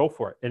and then go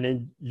for it. And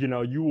then,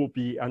 you will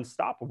be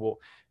unstoppable,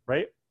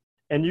 right?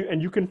 And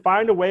you can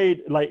find a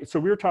way, like, so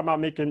we were talking about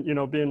making,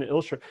 being an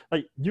illustrator,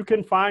 like you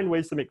can find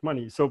ways to make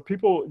money. So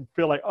people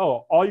feel like,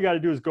 oh, all you got to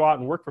do is go out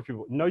and work for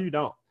people. No, you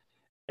don't.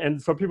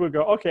 And so people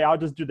go, okay, I'll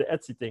just do the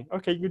Etsy thing.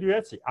 Okay, you can do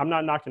Etsy. I'm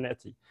not knocking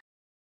Etsy.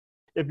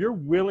 If you're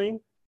willing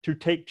to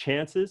take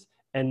chances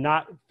and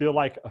not feel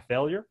like a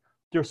failure,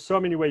 there's so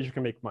many ways you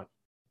can make money.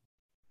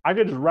 I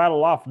could just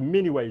rattle off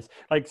many ways.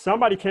 Like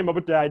somebody came up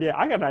with the idea.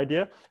 I got an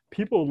idea.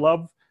 People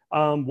love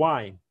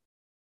wine.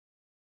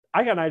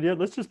 I got an idea.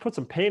 Let's just put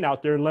some paint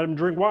out there and let them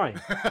drink wine.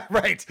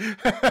 Right.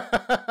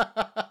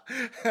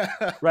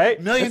 Right?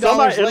 $1 million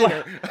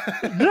later.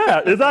 Yeah,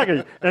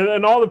 exactly.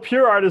 And all the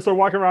pure artists are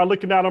walking around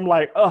looking at them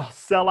like, oh,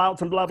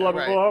 sellouts and blah, blah,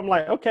 blah, blah. I'm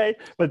like, okay.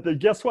 But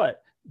guess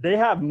what? They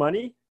have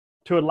money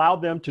to allow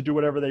them to do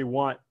whatever they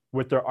want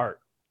with their art.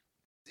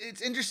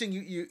 It's interesting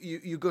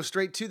you go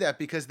straight to that,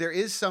 because there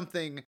is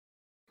something,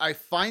 I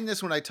find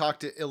this when I talk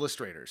to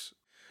illustrators.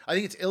 I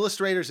think it's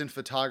illustrators and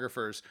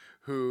photographers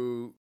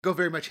who go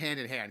very much hand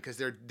in hand,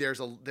 because there's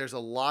a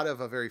lot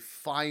of a very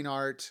fine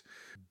art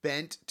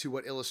bent to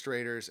what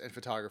illustrators and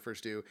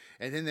photographers do.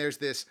 And then there's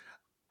this,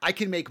 I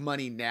can make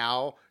money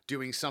now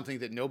doing something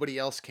that nobody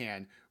else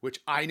can, which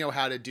I know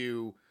how to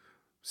do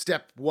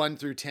step 1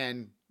 through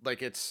 10,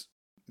 like it's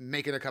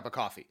making a cup of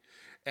coffee.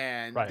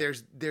 And right.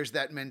 there's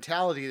that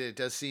mentality that it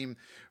does seem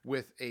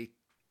with a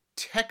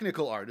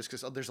technical artist,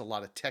 because there's a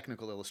lot of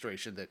technical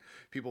illustration that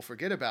people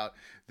forget about,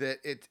 that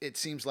it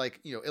seems like,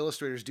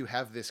 illustrators do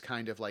have this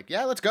kind of like,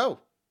 yeah, let's go.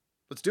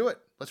 Let's do it.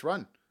 Let's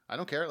run. I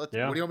don't care. What do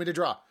you want me to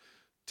draw?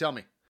 Tell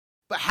me.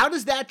 But how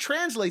does that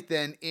translate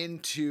then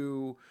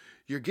into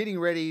you're getting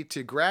ready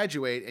to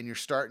graduate and you're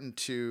starting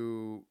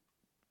to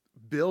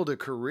build a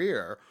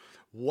career?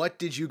 What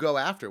did you go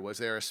after? Was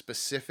there a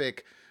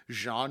specific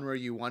genre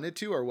you wanted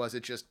to, or was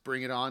it just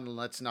bring it on and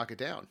let's knock it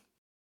down?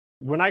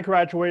 When I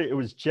graduated, it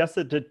was just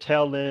at the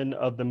tail end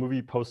of the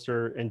movie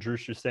poster in Drew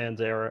Struzan's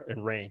era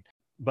in Rain.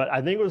 But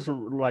I think it was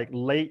like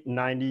late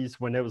 90s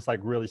when it was like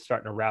really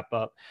starting to wrap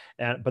up.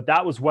 But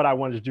that was what I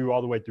wanted to do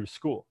all the way through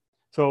school.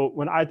 So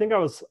when I think I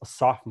was a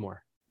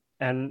sophomore,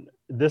 and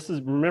this is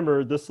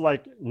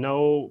like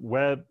no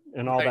web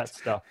and all that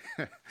stuff.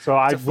 So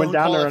I went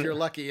down there. If you're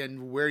lucky,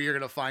 and where you're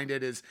going to find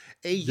it is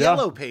a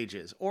yellow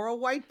pages or a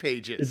white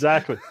pages.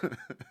 Exactly.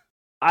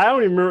 I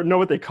don't even know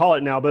what they call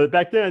it now, but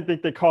back then I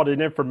think they called it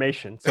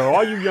information. So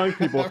all you young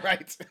people,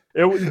 right?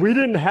 We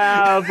didn't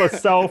have a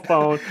cell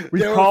phone.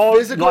 There were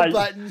physical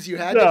buttons you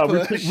had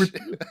to push.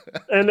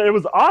 And it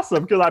was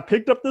awesome because I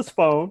picked up this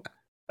phone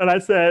and I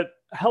said,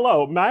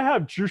 "Hello, may I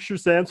have Drew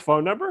Struzan's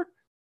phone number?"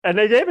 And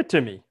they gave it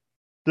to me.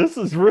 This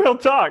is real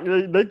talk.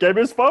 They gave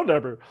me his phone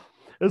number.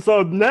 And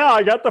so now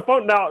I got the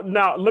phone.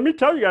 Now let me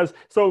tell you guys.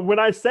 So when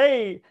I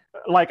say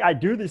like I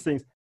do these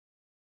things,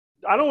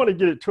 I don't want to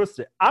get it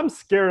twisted. I'm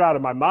scared out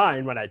of my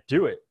mind when I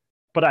do it,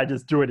 but I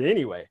just do it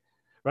anyway,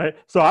 right?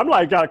 So I'm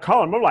like, got to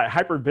call him. I'm like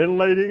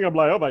hyperventilating. I'm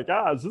like, oh my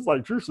God, this is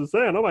like Drew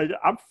Struzan. Oh my God,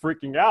 I'm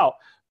freaking out.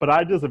 But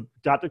I just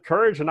got the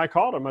courage and I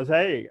called him. I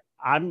said, hey,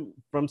 I'm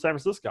from San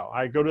Francisco.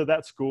 I go to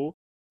that school.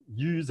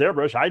 You use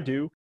airbrush. I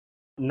do.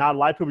 not a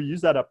lot of people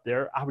use that up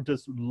there. I would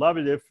just love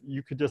it if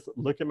you could just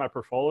look at my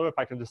portfolio, if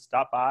I can just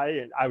stop by,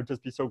 and I would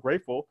just be so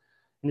grateful.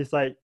 And he's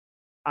like,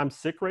 I'm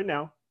sick right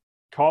now.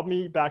 Called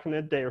me back in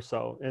a day or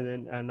so.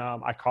 And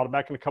I called him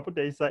back in a couple of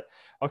days. He's like,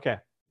 okay,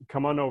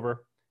 come on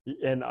over.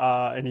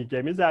 And he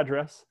gave me his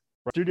address.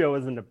 The studio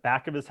is in the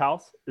back of his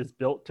house. It's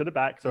built to the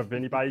back. So if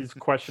anybody's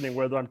questioning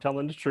whether I'm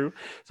telling the truth,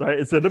 so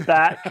it's in the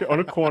back on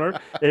a corner.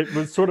 It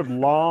was sort of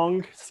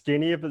long,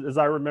 skinny, as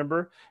I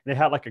remember. And it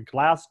had like a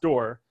glass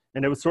door.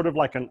 And it was sort of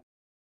like an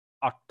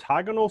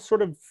octagonal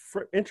sort of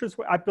entrance,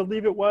 I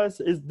believe it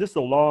was. This is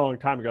a long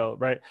time ago,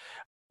 right?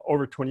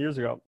 Over 20 years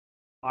ago.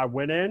 I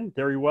went in,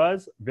 there he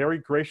was, very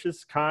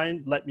gracious,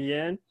 kind, let me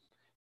in.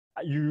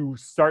 You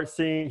start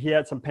seeing, he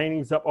had some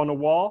paintings up on the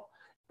wall,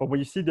 but when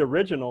you see the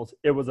originals,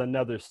 it was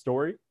another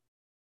story,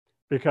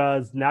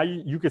 because now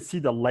you could see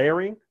the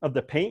layering of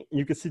the paint, and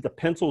you could see the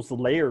pencils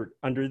layered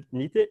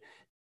underneath it.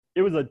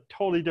 It was a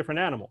totally different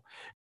animal.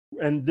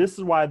 And this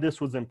is why this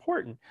was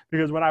important,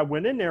 because when I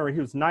went in there, he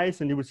was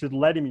nice, and he was just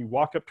letting me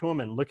walk up to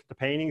him and look at the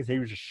paintings. He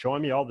was just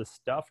showing me all this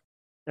stuff.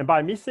 And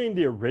by me seeing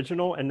the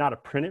original and not a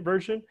printed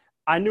version,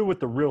 I knew what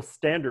the real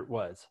standard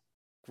was.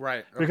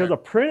 Right. Okay. Because a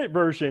printed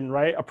version,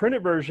 right? A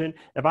printed version,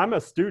 if I'm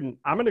a student,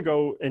 I'm going to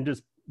go and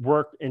just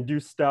work and do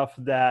stuff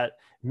that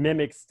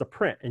mimics the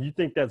print. And you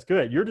think that's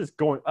good. You're just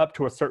going up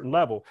to a certain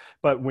level.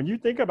 But when you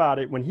think about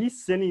it, when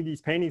he's sending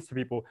these paintings to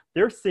people,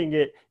 they're seeing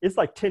it, it's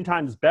like 10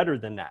 times better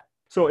than that.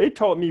 So it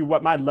told me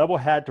what my level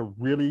had to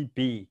really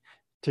be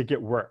to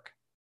get work.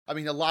 I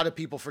mean, a lot of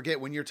people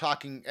forget when you're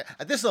talking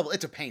at this level,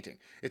 it's a painting.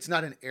 It's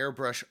not an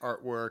airbrush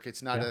artwork.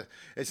 It's not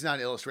it's not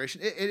an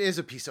illustration. It is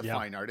a piece of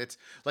fine art. It's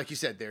like you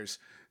said,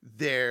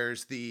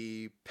 there's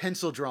the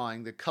pencil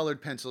drawing, the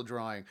colored pencil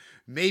drawing,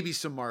 maybe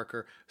some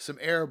marker, some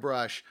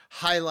airbrush,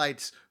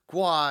 highlights,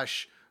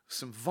 gouache,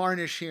 some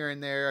varnish here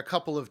and there, a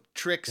couple of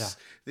tricks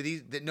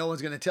that no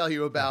one's going to tell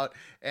you about.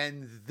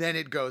 And then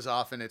it goes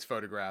off and it's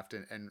photographed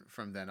and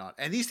from then on.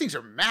 And these things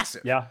are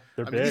massive. Yeah,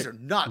 they're big. Mean, these are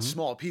not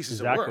small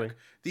pieces of work.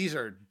 These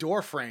are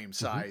door frame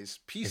size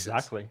pieces.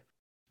 Exactly.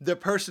 The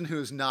person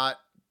who's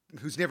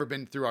never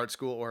been through art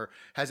school or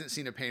hasn't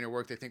seen a painter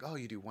work, they think, oh,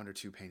 you do 1 or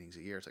 2 paintings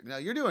a year. It's like, no,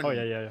 you're doing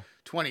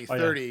 20,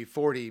 30,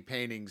 40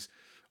 paintings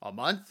a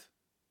month,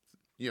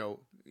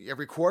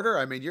 every quarter.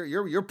 I mean,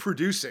 you're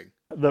producing.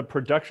 The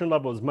production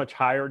level is much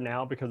higher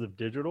now because of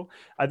digital.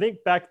 I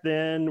think back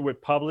then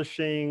with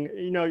publishing,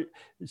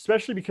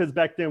 especially because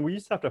back then we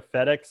used to have to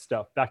FedEx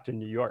stuff back to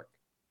New York,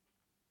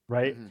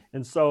 right? Mm-hmm.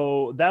 And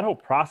so that whole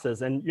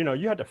process, and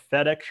you had to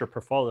FedEx your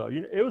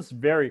portfolio. It was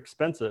very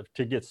expensive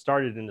to get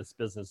started in this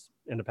business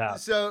in the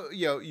past. So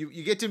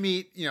you get to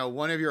meet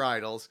one of your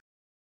idols.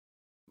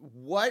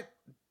 What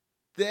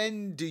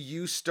then do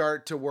you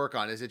start to work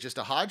on? Is it just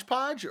a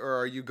hodgepodge, or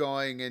are you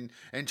going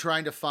and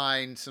trying to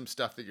find some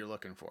stuff that you're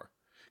looking for?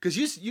 Because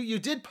you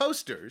did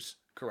posters,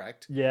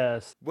 correct?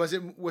 Yes. Was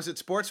it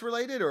sports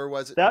related, or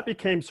was it? That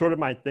became sort of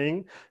my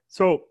thing.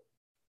 So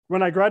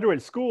when I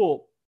graduated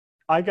school,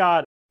 I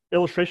got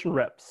illustration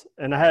reps,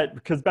 and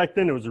because back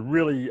then it was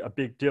really a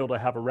big deal to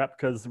have a rep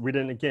because we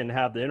didn't again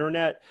have the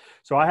internet.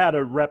 So I had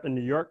a rep in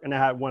New York and I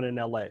had one in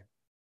LA,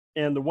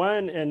 and the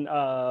one in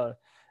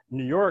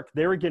New York,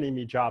 they were getting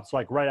me jobs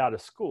like right out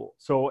of school.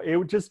 So it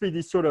would just be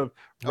these sort of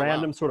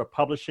random sort of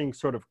publishing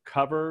sort of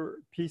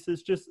cover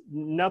pieces, just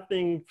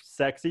nothing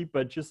sexy,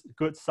 but just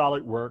good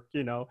solid work,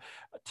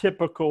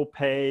 typical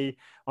pay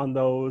on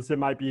those. It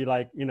might be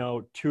like,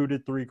 $2 to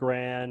 $3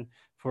 grand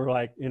for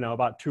like,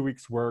 about 2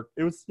 weeks work.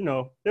 It was,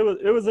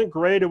 it wasn't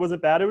great. It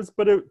wasn't bad.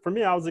 For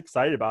me, I was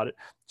excited about it,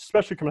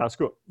 especially coming out of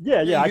school.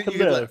 I could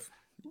live.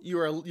 You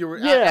were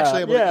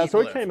actually able to eat.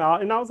 So it came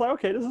out and I was like,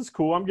 okay, this is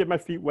cool. I'm getting my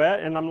feet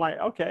wet, and I'm like,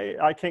 okay,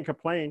 I can't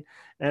complain.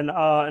 And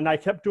I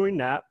kept doing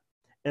that.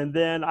 And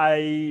then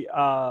I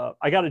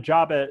got a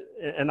job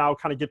and I'll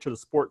kind of get to the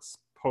sports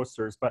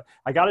posters, but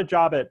I got a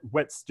job at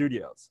Wet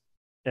Studios.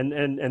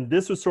 And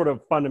this was sort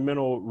of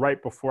fundamental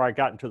right before I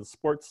got into the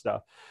sports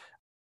stuff.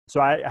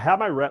 So I had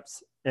my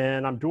reps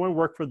and I'm doing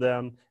work for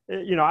them.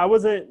 I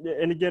wasn't,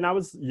 and again, I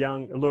was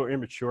young, a little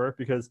immature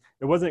because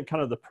it wasn't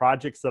kind of the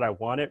projects that I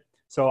wanted.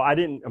 So I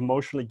didn't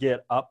emotionally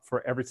get up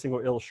for every single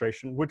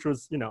illustration, which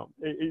was,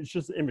 it's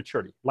just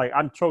immaturity. Like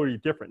I'm totally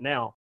different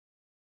now.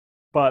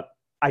 But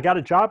I got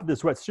a job at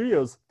this Wet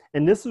Studios,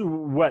 and this is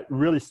what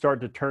really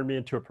started to turn me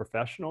into a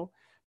professional.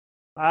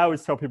 I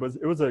always tell people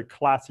it was a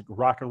classic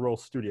rock and roll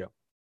studio.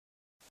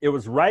 It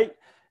was right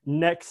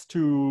next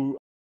to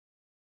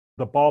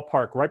the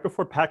ballpark, right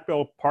before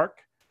Pac-Bell Park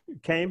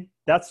came.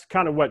 That's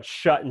kind of what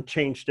shut and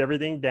changed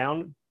everything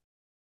down,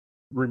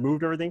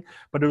 removed everything.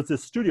 But it was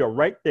this studio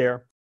right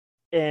there.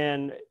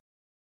 And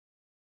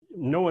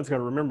no one's going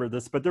to remember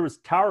this, but there was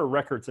Tower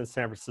Records in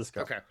San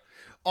Francisco. Okay.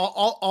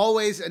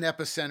 Always an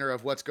epicenter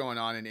of what's going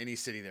on in any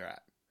city they're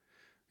at.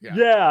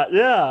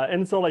 Yeah.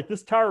 And so like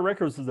this Tower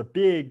Records was a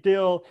big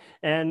deal.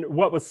 And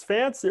what was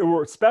fancy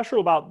or special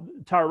about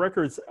Tower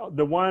Records,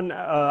 the one,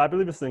 I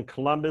believe it's in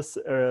Columbus,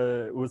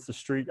 was the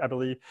street, I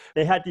believe.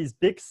 They had these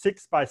big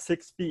 6 by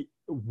 6 feet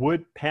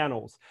wood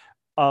panels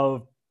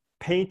of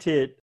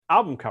painted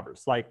album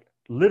covers, like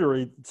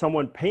literally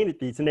someone painted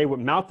these and they would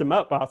mount them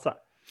up outside.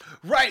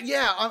 Right.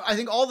 Yeah. I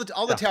think all the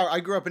Yeah. tower. I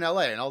grew up in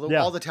LA, and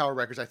Yeah. all the tower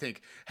records I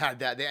think had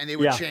that, and they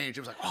would Yeah. change.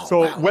 It was like, oh, So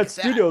wow, look Wet at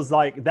that. Studios,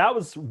 like that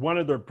was one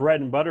of their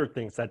bread and butter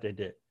things that they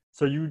did.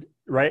 So you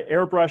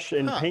airbrush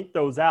and paint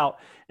those out.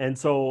 And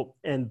so,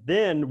 and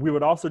then we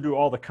would also do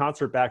all the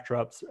concert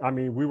backdrops. I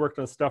mean, we worked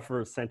on stuff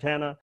for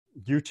Santana,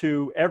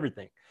 U2,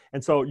 everything.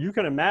 And so you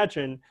can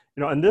imagine,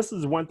 and this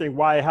is one thing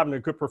why having a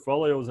good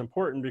portfolio is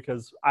important,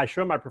 because I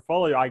show my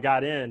portfolio, I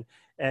got in.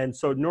 And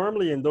so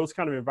normally in those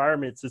kind of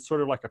environments, it's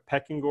sort of like a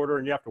pecking order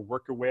and you have to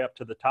work your way up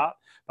to the top.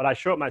 But I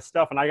show up my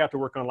stuff and I got to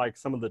work on like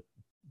some of the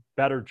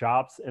better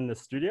jobs in the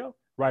studio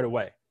right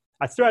away.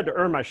 I still had to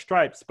earn my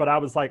stripes, but I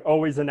was like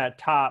always in that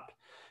top,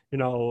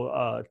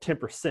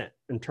 10%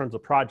 in terms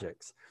of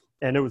projects.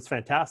 And it was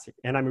fantastic.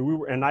 And I mean,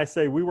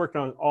 we worked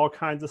on all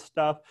kinds of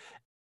stuff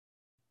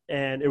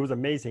and it was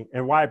amazing.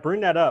 And why I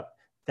bring that up,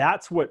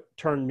 that's what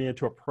turned me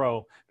into a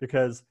pro,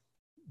 because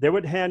they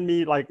would hand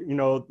me like,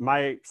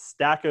 my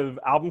stack of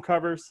album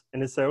covers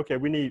and they'd say, okay,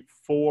 we need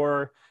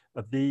 4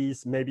 of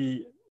these,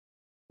 maybe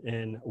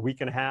in a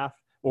week and a half,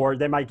 or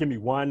they might give me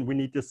 1, we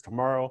need this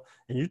tomorrow.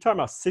 And you're talking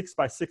about 6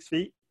 by 6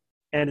 feet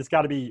and it's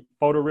got to be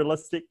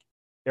photorealistic,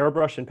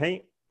 airbrush and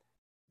paint.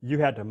 You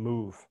had to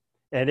move.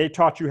 And they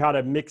taught you how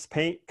to mix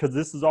paint because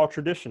this is all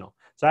traditional.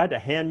 So I had to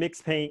hand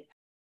mix paint,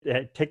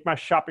 take my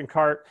shopping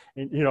cart,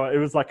 and it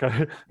was like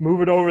a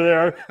move it over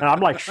there, and I'm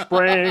like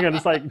spraying, and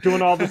it's like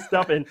doing all this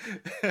stuff, and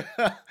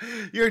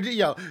you're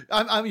like,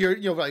 what are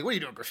you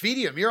doing,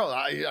 graffiti, a mural?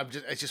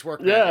 It's just work.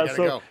 Yeah,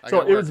 so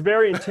it was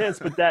very intense,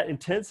 but that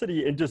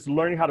intensity and just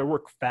learning how to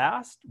work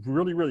fast,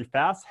 really, really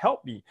fast,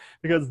 helped me,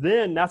 because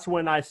then that's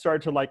when I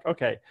started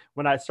to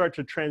when I started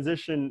to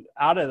transition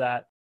out of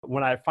that.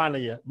 When I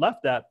finally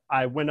left that,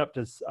 I went up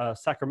to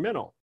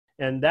Sacramento,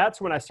 and that's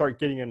when I started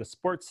getting into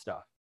sports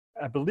stuff.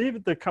 I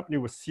believe the company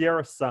was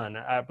Sierra Sun.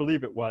 I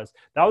believe it was.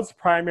 That was the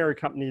primary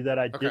company that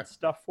I did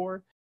stuff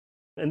for.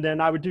 And then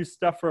I would do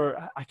stuff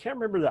for, I can't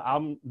remember the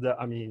album,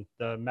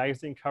 the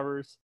magazine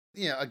covers.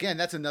 Again,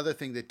 that's another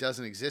thing that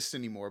doesn't exist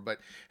anymore, but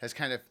has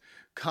kind of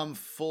come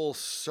full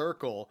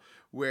circle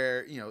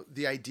where,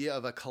 the idea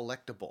of a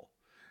collectible.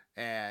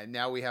 And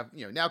now we have,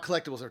 now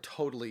collectibles are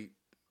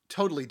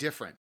totally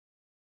different.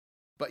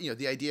 But,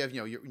 the idea of,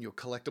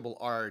 collectible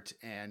art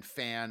and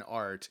fan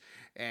art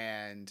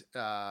and,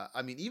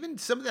 even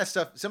some of that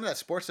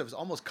sports stuff is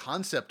almost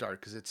concept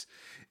art, because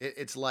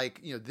it's like,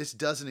 this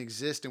doesn't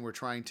exist and we're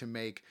trying to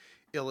make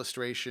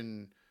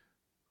illustration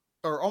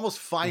or almost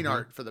fine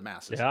art for the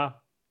masses. Yeah.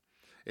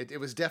 It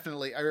was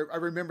definitely, I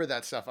remember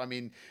that stuff. I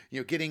mean,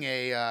 getting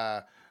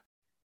an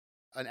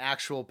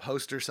actual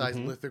poster size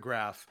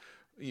lithograph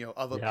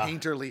of a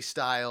painterly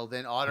style,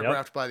 then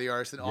autographed by the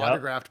artist, then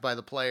autographed by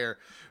the player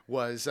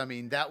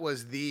that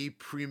was the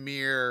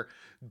premier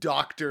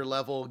doctor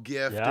level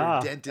gift or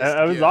dentist gift.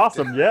 It was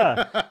awesome.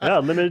 Yeah.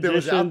 Limited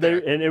edition.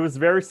 And it was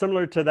very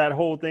similar to that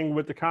whole thing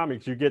with the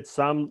comics. You get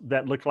some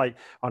that look like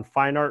on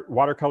fine art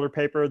watercolor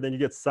paper. Then you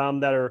get some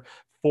that are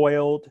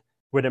foiled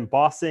with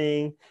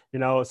embossing,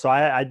 so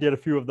I did a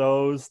few of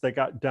those that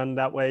got done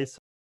that way. So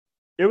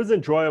it was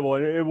enjoyable,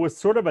 and it was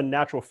sort of a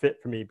natural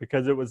fit for me,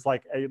 because it was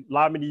like it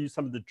allowed me to use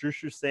some of the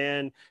Jushu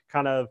San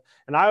kind of,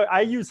 and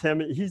I use him.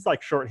 He's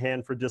like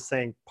shorthand for just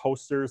saying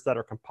posters that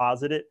are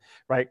composited,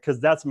 right? Because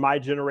that's my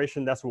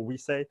generation. That's what we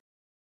say.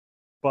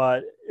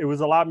 But it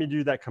was allowed me to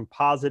do that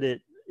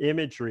composited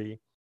imagery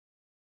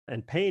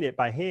and paint it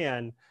by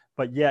hand,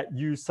 but yet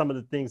use some of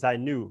the things I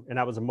knew and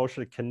I was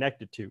emotionally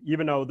connected to,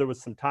 even though there was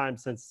some time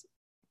since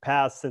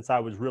I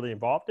was really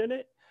involved in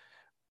it.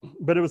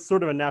 But it was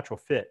sort of a natural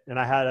fit, and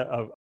I had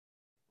a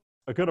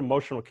good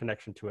emotional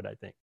connection to it, I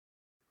think.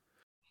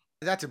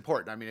 That's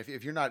important. I mean,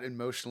 if you're not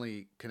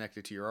emotionally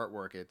connected to your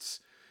artwork, it's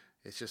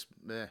just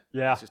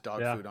it's just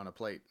dog food on a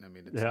plate. I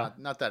mean, it's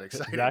not that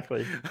exciting.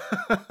 Exactly.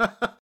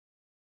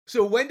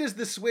 So when does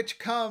the switch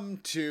come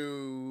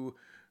to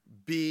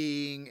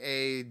being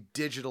a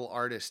digital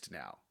artist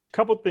now? A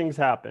couple things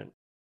happened.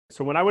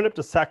 So when I went up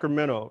to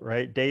Sacramento,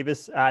 right,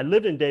 Davis, I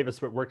lived in Davis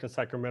but worked in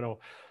Sacramento.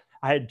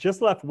 I had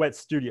just left Wet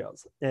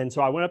Studios. And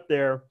so I went up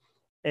there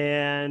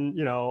and,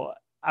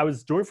 I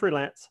was doing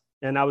freelance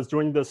and I was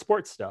doing the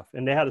sports stuff,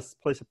 and they had a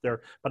place up there,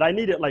 but I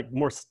needed like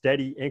more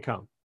steady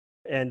income.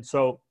 And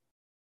so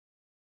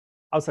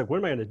I was like, what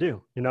am I going to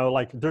do?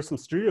 There's some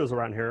studios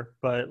around here,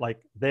 but like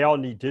they all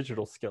need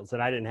digital skills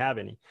and I didn't have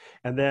any.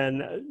 And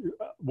then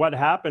what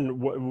happened,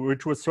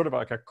 which was sort of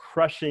like a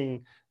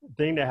crushing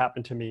thing that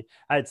happened to me,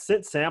 I had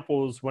sent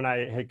samples when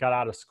I had got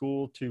out of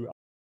school to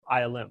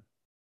ILM.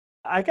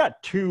 I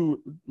got 2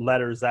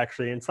 letters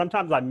actually, and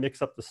sometimes I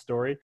mix up the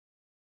story.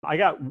 I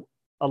got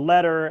a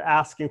letter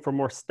asking for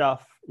more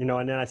stuff, and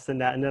then I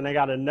send that. And then I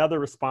got another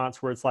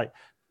response where it's like,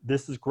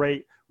 this is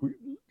great.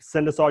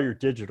 Send us all your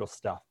digital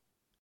stuff.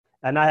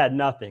 And I had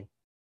nothing.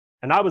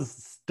 And I was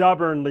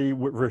stubbornly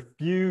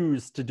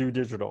refused to do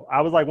digital.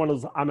 I was like one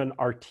of those, I'm an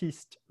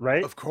artiste,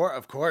 right? Of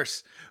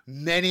course.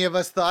 Many of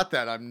us thought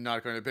that. I'm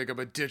not going to pick up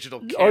a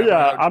digital camera. Oh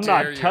yeah, I'm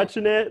not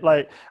touching it.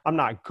 Like, I'm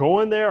not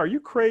going there. Are you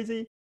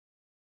crazy?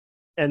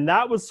 And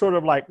that was sort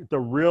of like the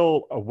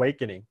real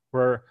awakening,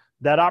 where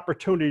that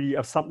opportunity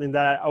of something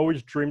that I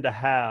always dreamed to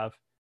have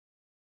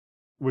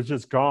was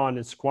just gone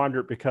and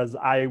squandered because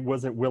I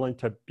wasn't willing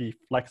to be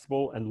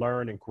flexible and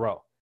learn and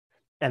grow.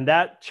 And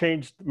that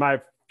changed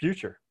my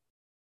future,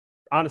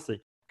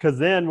 honestly. Because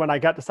then when I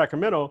got to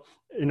Sacramento,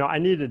 I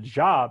needed a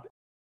job.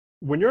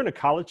 When you're in a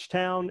college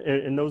town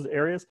in those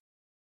areas,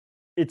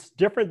 it's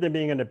different than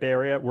being in the Bay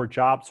Area where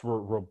jobs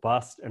were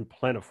robust and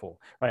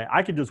plentiful, right?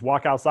 I could just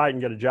walk outside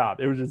and get a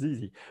job. It was just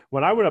easy.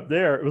 When I went up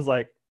there, it was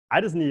like,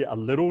 I just need a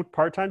little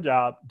part-time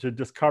job to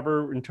just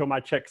cover until my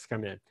checks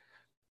come in.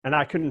 And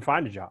I couldn't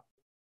find a job.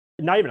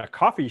 Not even a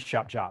coffee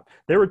shop job.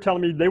 They were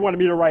telling me they wanted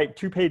me to write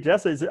 2-page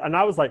essays. And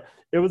I was like,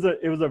 it was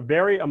a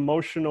very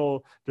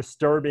emotional,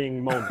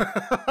 disturbing moment.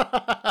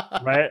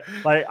 Right?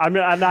 Like, I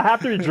mean, and I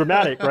have to be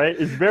dramatic, right?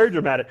 It's very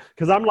dramatic.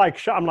 Because I'm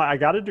like, I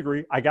got a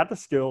degree. I got the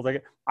skills.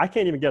 I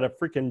can't even get a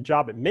freaking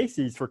job at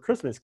Macy's for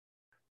Christmas.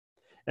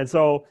 And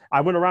so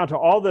I went around to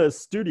all the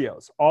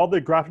studios, all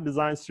the graphic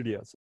design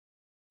studios.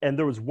 And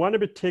there was one in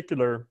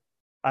particular,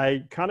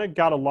 I kind of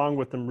got along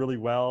with them really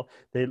well.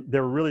 They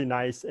were really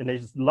nice and they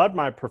just loved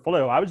my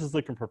portfolio. I was just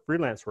looking for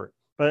freelance work.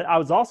 But I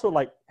was also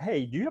like,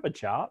 hey, do you have a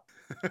job?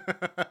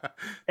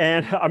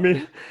 And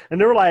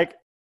they were like,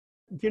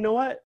 you know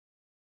what?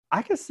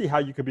 I can see how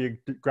you could be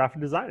a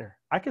graphic designer.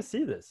 I can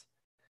see this.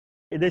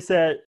 And they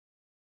said,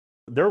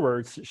 their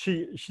words,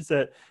 she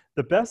said,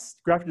 the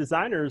best graphic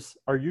designers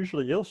are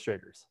usually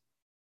illustrators.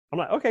 I'm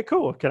like, okay,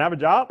 cool. Can I have a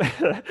job?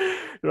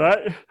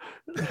 Right?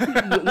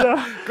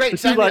 Yeah. Great.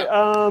 She's like,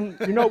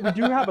 we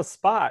do have a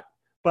spot,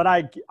 but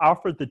I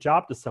offered the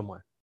job to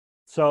someone.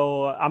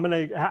 So I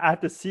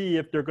have to see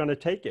if they're going to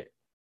take it.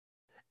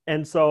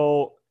 And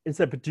so it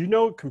said, but do you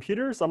know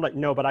computers? I'm like,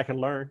 no, but I can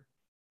learn.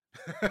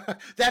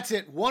 That's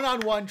it.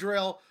 One-on-one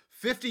drill,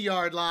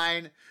 50-yard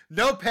line,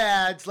 no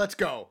pads. Let's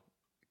go.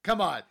 Come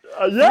on.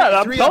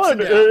 Yeah, I'm telling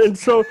you.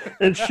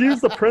 And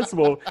she's the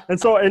principal.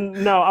 And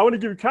now I want to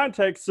give you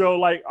context. So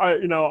like,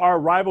 our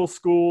rival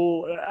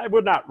school, I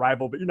would not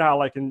rival, but how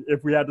like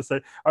if we had to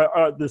say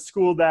the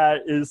school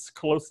that is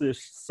closely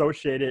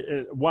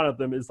associated, one of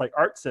them is like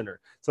Art Center.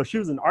 So she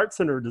was an Art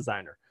Center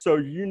designer.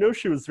 So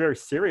she was very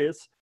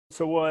serious.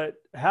 So what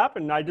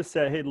happened, I just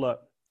said, hey, look,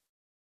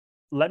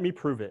 let me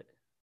prove it.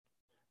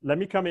 Let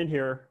me come in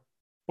here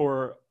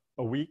for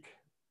a week,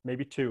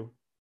 maybe 2.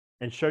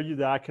 And show you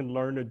that I can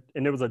learn,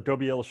 and it was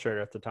Adobe Illustrator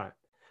at the time.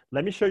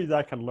 Let me show you that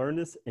I can learn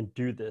this and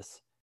do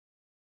this.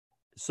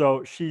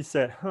 So she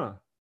said,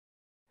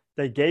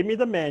 they gave me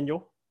the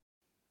manual,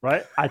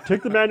 right? I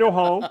took the manual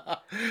home.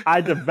 I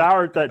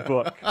devoured that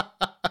book,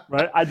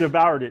 right? I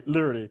devoured it,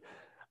 literally.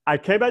 I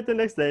came back the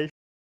next day.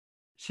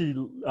 She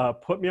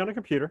put me on a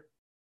computer,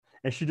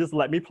 and she just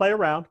let me play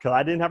around because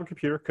I didn't have a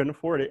computer, couldn't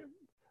afford it.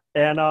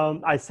 And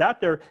I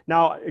sat there.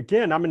 Now,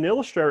 again, I'm an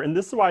illustrator, and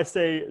this is why I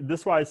say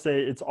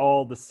it's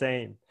all the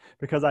same,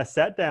 because I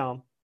sat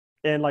down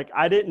and like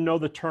I didn't know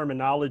the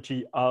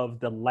terminology of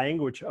the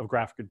language of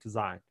graphic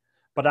design,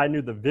 but I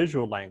knew the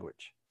visual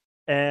language.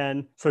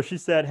 And so she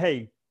said,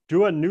 hey,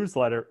 do a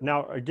newsletter.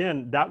 Now,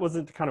 again, that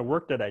wasn't the kind of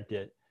work that I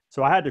did.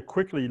 So I had to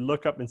quickly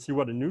look up and see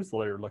what a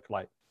newsletter looked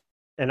like.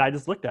 And I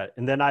just looked at it.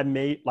 And then I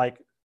made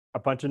like a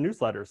bunch of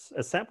newsletters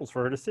as samples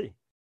for her to see.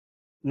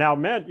 Now,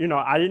 man,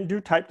 I didn't do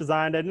type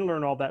design. I didn't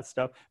learn all that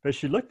stuff. But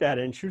she looked at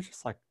it and she was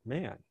just like,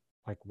 man,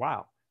 like,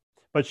 wow.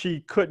 But she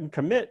couldn't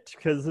commit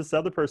because this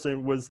other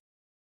person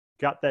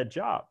got that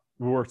job.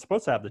 We were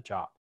supposed to have the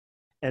job.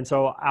 And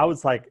so I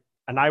was like,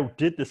 and I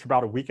did this for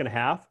about a week and a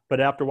half. But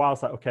after a while, I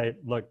was like, okay,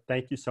 look,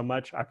 thank you so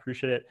much. I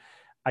appreciate it.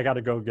 I got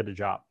to go get a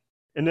job.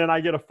 And then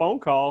I get a phone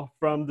call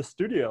from the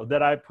studio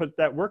that I put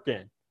that work in.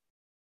 And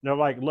they're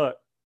like, look,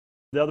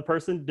 the other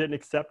person didn't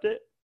accept it.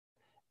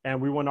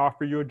 And we want to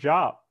offer you a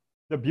job.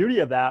 The beauty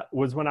of that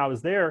was when I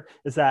was there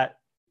is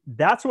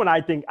that's when I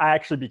think I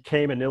actually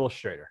became an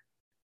illustrator,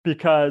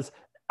 because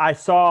I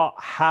saw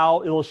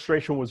how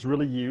illustration was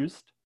really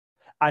used.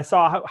 I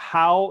saw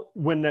how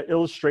when the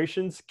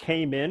illustrations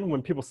came in,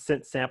 when people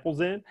sent samples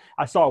in,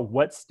 I saw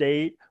what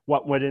stayed,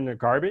 what went in the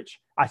garbage.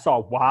 I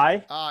saw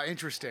why.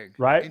 Interesting.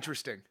 Right?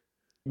 Interesting.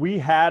 We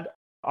had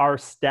our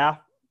staff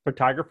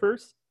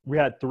photographers. We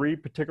had 3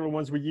 particular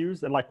ones we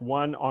used and like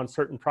one on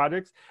certain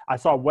projects. I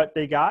saw what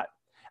they got.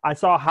 I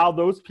saw how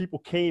those people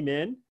came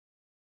in.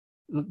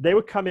 They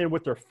would come in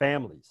with their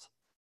families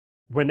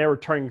when they were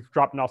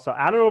dropping off. So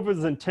I don't know if it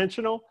was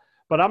intentional,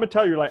 but I'm gonna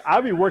tell you, like,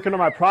 I'd be working on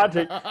my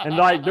project and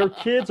like their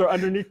kids are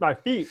underneath my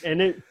feet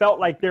and it felt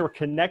like they were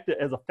connected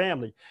as a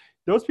family.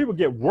 Those people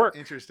get work.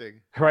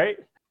 Interesting. Right?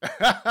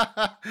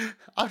 I'll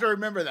have to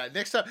remember that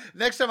next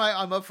time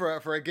I'm up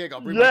for a gig. I'll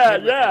bring my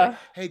kid with me. Like,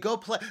 hey, go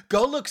play,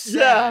 go look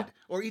sad,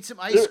 or eat some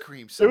ice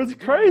cream. It was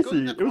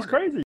crazy. It was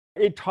crazy.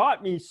 It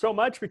taught me so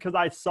much because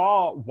I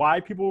saw why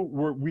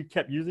we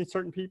kept using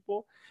certain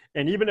people.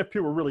 And even if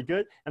people were really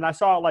good, and I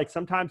saw like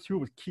sometimes people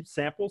would keep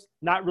samples,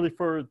 not really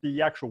for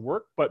the actual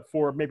work, but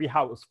for maybe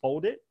how it was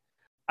folded.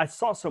 I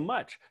saw so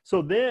much.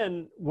 So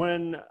then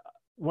when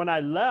I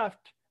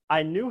left,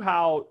 I knew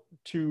how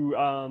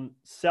to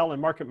sell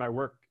and market my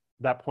work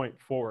that point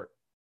forward.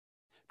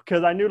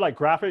 because I knew like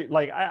graphic,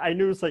 like I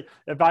knew it's like,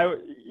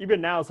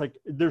 even now it's like,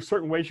 there's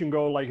certain ways you can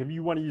go, like if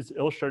you want to use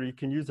Illustrator, you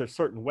can use it a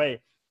certain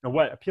way and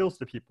what appeals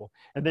to people.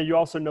 And then you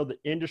also know the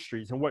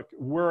industries and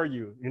where are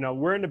you?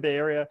 We're in the Bay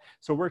Area,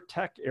 so we're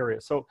tech area.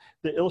 So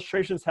the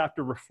illustrations have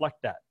to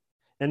reflect that.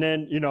 And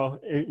then,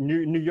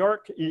 New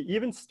York,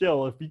 even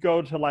still, if you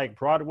go to like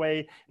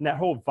Broadway and that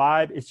whole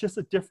vibe, it's just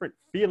a different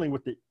feeling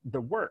with the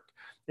work.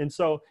 And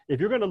so if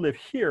you're going to live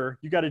here,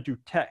 you got to do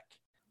tech.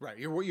 Right.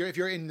 If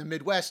you're in the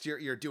Midwest,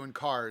 you're doing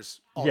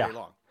cars all day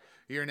long.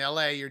 You're in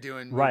LA, you're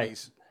doing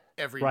movies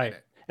every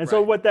minute. And so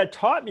what that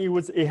taught me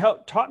was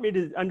taught me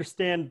to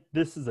understand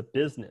this is a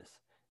business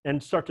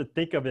and start to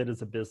think of it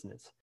as a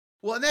business.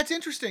 Well, and that's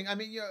interesting. I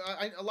mean,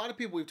 a lot of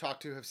people we've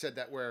talked to have said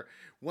that where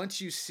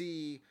once you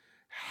see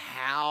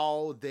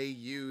how they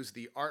use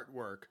the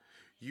artwork,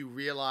 you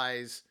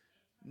realize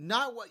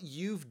not what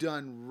you've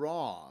done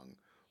wrong,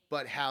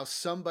 but how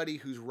somebody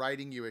who's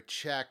writing you a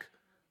check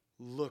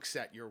looks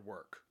at your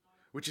work,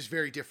 which is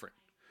very different.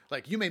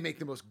 Like you may make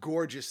the most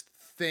gorgeous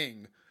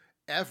thing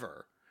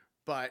ever,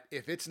 but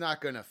if it's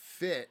not going to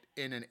fit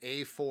in an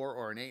A4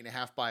 or an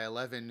 8.5 by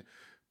 11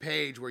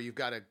 page where you've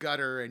got a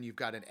gutter and you've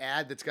got an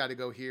ad that's got to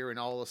go here and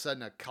all of a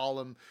sudden a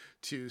column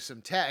to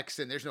some text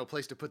and there's no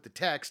place to put the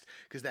text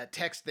because that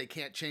text they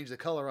can't change the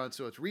color on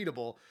so it's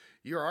readable,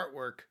 your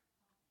artwork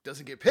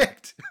doesn't get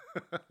picked.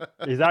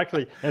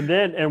 Exactly.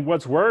 And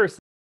what's worse,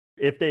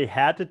 if they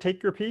had to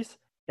take your piece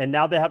and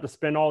now they have to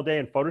spend all day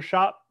in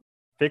Photoshop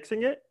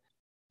fixing it,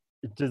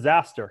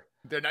 disaster.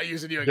 They're not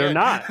using you again. They're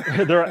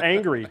not. They're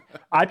angry.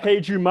 I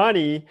paid you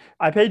money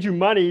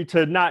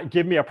to not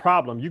give me a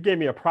problem. You gave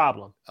me a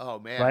problem. Oh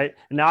man. Right?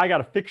 And now I got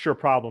to fix your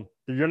problem.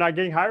 You're not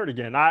getting hired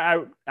again.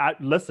 I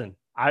listen.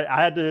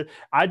 I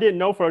didn't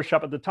know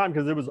Photoshop at the time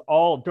because it was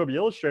all Adobe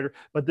Illustrator.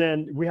 But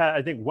then we had,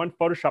 I think, one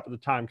Photoshop at the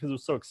time because it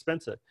was so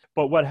expensive.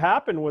 But what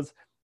happened was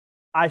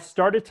I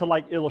started to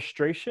like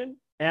illustration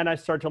and I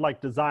started to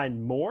like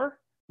design more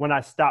when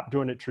I stopped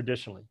doing it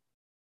traditionally.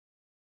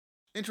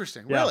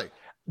 Interesting. Yeah. Really?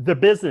 The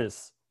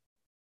business,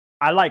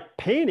 I like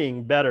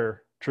painting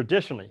better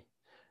traditionally,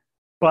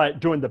 but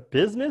doing the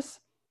business,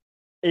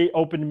 it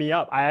opened me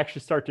up. I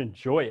actually started to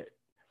enjoy it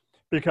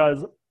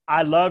because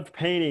I loved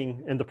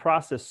painting in the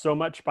process so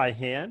much by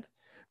hand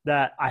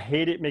that I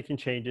hated making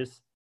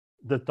changes.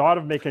 The thought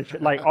of making,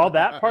 like all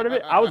that part of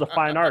it, I was a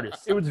fine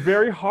artist. It was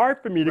very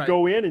hard for me to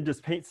go in and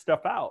just paint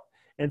stuff out.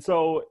 And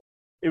so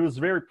it was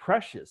very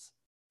precious.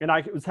 And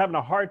I was having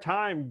a hard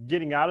time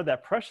getting out of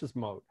that precious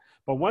mode.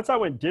 But once I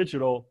went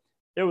digital,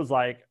 it was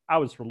like I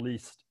was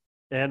released.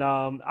 And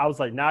I was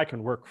like, now I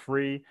can work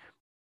free.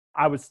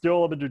 I was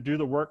still able to do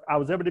the work. I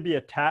was able to be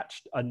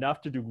attached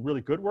enough to do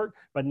really good work,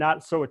 but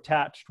not so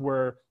attached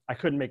where I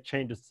couldn't make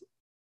changes.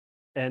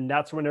 And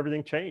that's when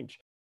everything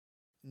changed.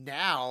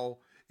 Now,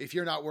 if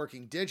you're not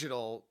working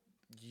digital,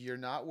 you're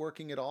not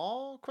working at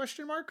all?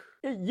 Question mark?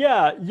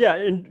 Yeah.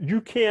 And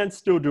you can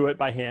still do it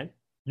by hand.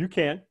 You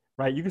can,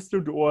 right? You can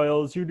still do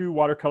oils, you do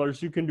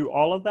watercolors, you can do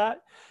all of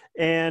that.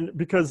 And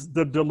because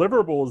the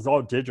deliverable is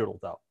all digital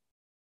though.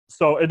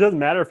 So it doesn't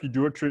matter if you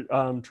do it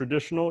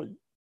traditional,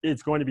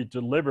 it's going to be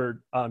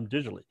delivered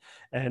digitally.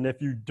 And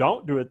if you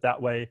don't do it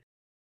that way,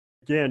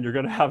 again, you're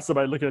going to have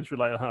somebody looking at you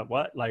like,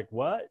 what? Like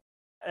what?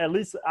 At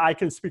least I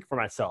can speak for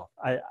myself.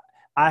 I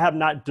have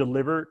not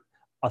delivered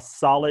a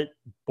solid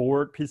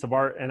board piece of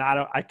art and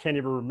I can't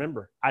even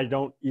remember. I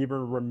don't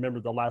even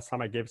remember the last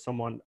time I gave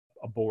someone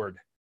a board.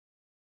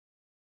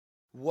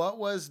 What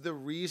was the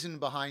reason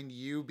behind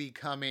you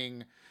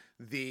becoming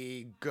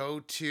the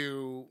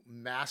go-to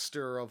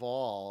master of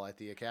all at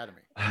the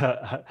Academy?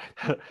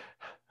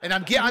 And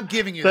I'm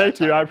giving you Thank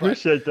that you. I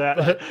appreciate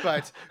that.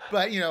 But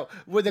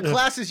with the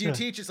classes you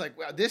teach, it's like,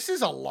 wow, this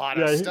is a lot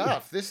of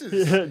stuff. This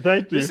is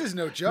thank you. This is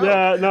no joke.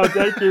 Yeah, no,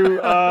 thank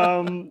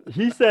you.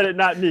 He said it,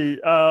 not me.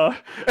 So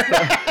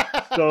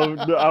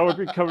I would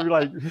become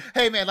like,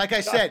 hey man, like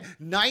I said,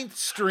 9th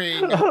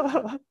string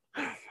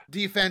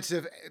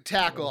defensive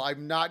tackle.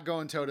 I'm not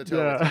going toe to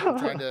toe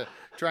with you.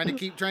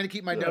 I'm trying to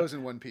keep my nose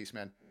in one piece,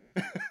 man.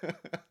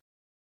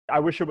 I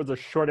wish it was a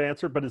short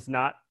answer, but it's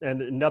not.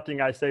 And nothing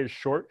I say is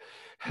short.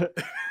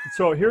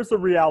 So here's the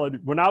reality.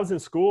 When I was in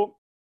school,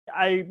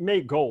 I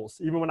made goals.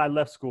 Even when I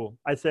left school,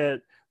 I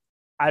said,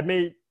 I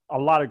made a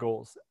lot of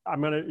goals.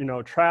 I'm going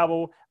to,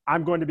 travel.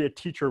 I'm going to be a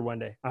teacher one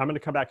day. I'm going to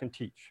come back and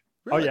teach.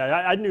 Really? Oh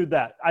yeah. I knew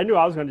that. I knew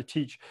I was going to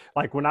teach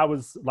like when I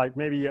was like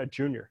maybe a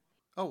junior.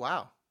 Oh,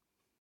 wow.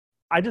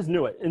 I just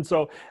knew it. And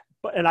so,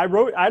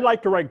 I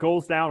like to write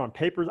goals down on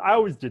papers. I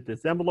always did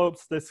this,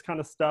 envelopes, this kind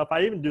of stuff.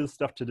 I even do this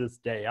stuff to this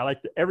day. I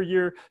like to, every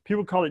year,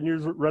 people call it New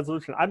Year's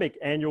resolution. I make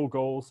annual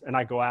goals and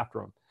I go after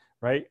them,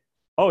 right?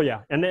 Oh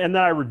yeah. And then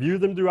I review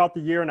them throughout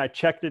the year and I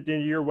checked it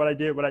in a year, what I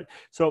did,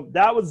 so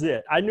that was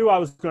it. I knew I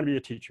was going to be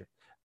a teacher.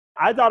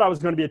 I thought I was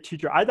going to be a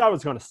teacher. I thought I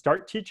was going to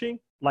start teaching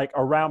like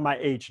around my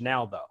age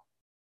now though.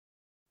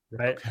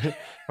 Right. Okay.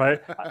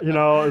 Right.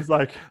 It's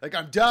like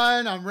I'm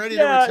done. I'm ready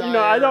to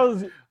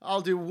retire.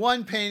 I'll do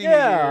one painting a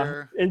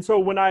year. And so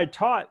when I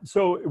taught,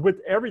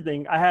 with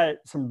everything, I had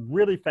some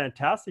really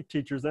fantastic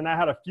teachers and I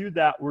had a few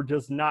that were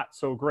just not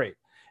so great.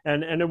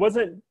 And it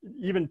wasn't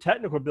even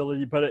technical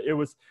ability, but it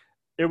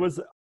was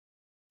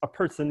a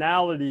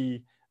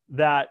personality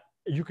that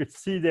you could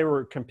see they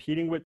were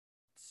competing with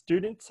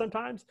students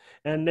sometimes,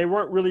 and they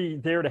weren't really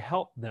there to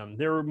help them.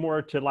 They were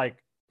more to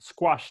like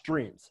squash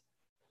dreams,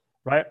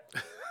 right?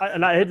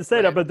 And I hate to say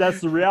Right. that, but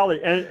that's the reality.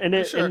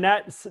 Sure.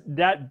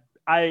 And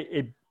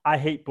I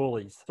hate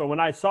bullies. So when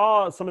I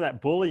saw some of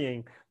that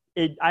bullying,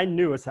 I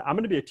knew I'm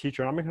going to be a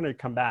teacher. And I'm going to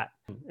come back.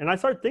 And I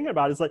started thinking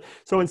about it. It's like,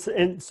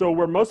 so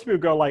where most people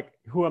go like,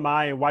 who am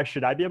I and why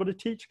should I be able to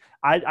teach?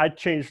 I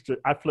changed it.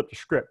 I flipped the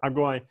script. I'm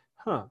going,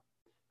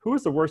 who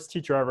was the worst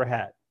teacher I ever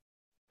had?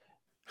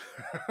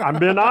 I'm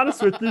being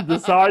honest with you.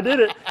 This is how I did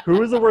it. Who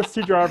was the worst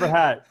teacher I ever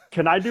had?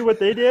 Can I do what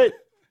they did?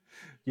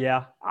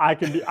 Yeah, I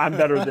can do. I'm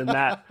better than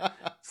that.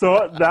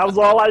 So that was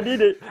all I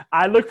needed.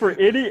 I looked for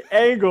any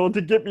angle to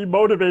get me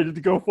motivated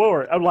to go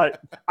forward. I'm like,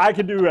 I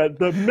can do it.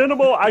 The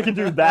minimal, I can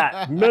do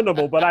that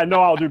minimal, but I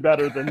know I'll do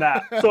better than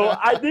that. So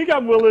I think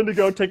I'm willing to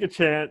go take a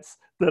chance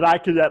that I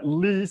could at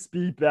least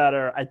be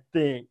better. I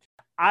think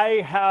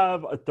I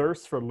have a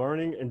thirst for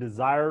learning and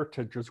desire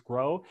to just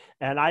grow.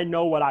 And I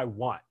know what I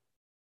want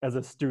as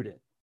a student.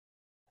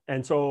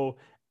 And so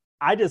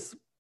I just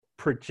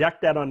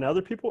project that on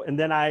other people, and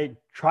then I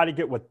try to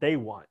get what they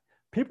want.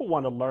 People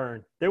want to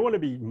learn. They want to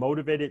be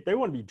motivated. They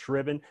want to be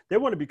driven. They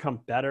want to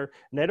become better.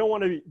 And they don't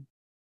want to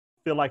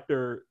feel like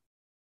they're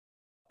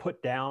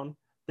put down.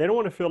 They don't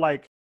want to feel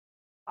like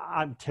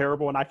I'm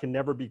terrible and I can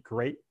never be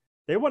great.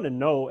 They want to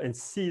know and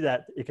see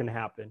that it can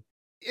happen.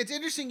 It's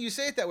interesting you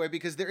say it that way,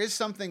 because there is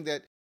something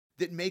that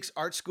makes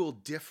art school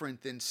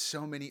different than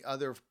so many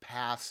other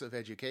paths of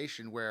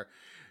education where,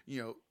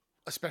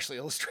 especially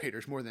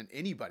illustrators more than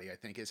anybody, I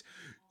think, is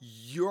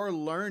you're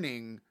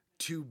learning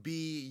to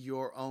be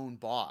your own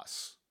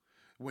boss.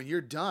 When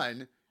you're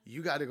done,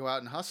 you got to go out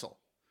and hustle.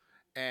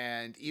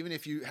 And even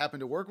if you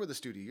happen to work with a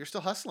studio, you're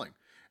still hustling.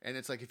 And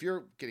it's like, if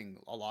you're getting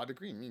a law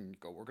degree, you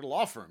go work at a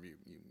law firm.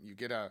 You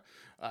get a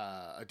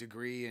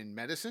degree in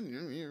medicine,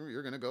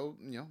 you're going to go,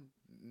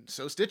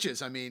 sew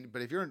stitches.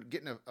 But if you're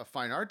getting a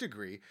fine art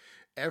degree,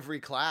 every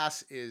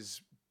class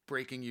is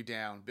breaking you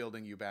down,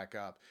 building you back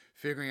up,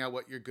 figuring out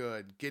what you're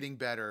good, getting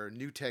better,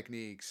 new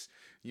techniques.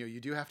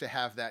 You do have to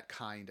have that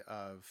kind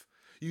of,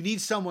 you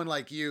need someone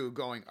like you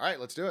going, all right,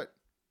 let's do it.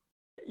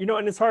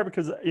 And it's hard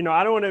because,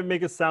 I don't want to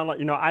make it sound like,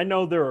 I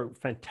know there are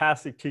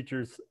fantastic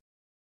teachers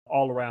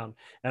all around,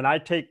 and I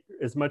take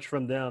as much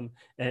from them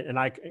and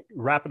I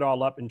wrap it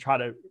all up and try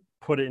to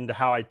put it into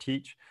how I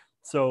teach.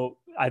 So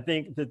I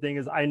think the thing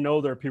is, I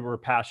know there are people who are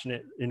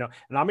passionate, and I'm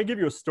going to give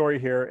you a story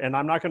here, and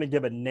I'm not going to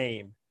give a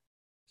name,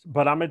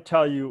 but I'm going to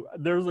tell you,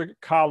 there's a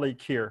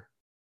colleague here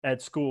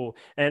at school.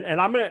 And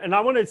I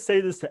want to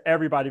say this to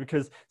everybody,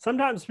 because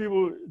sometimes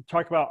people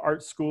talk about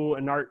art school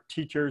and art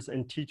teachers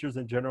and teachers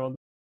in general.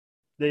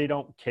 They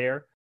don't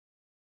care.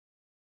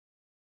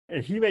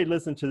 And he may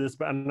listen to this,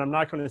 and I'm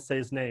not going to say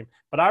his name,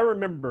 but I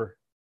remember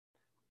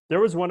there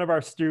was one of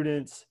our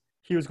students,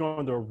 he was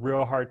going through a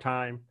real hard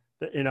time,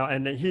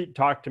 and he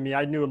talked to me.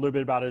 I knew a little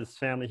bit about his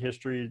family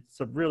history,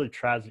 some really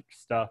tragic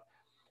stuff.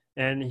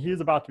 And he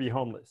was about to be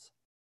homeless.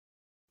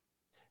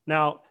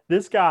 Now,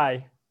 this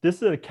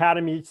is an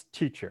academy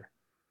teacher.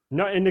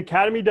 No, and the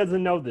academy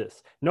doesn't know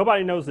this.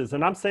 Nobody knows this.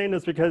 And I'm saying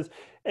this because,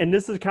 and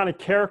this is the kind of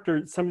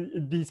character some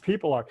of these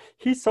people are.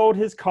 He sold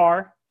his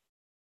car.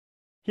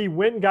 He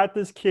went and got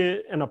this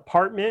kid an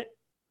apartment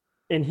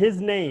in his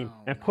name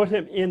and put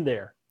him in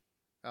there.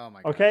 Oh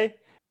my God. Okay.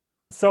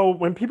 So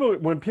when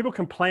people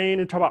complain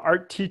and talk about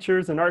art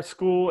teachers and art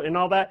school and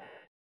all that,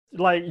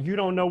 like, you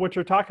don't know what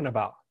you're talking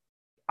about.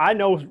 I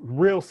know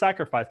real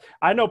sacrifice.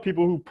 I know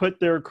people who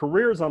put their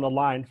careers on the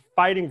line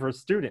fighting for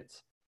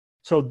students.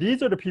 So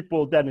these are the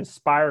people that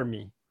inspire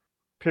me,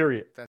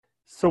 period.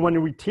 So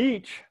when we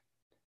teach,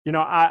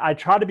 I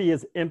try to be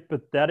as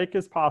empathetic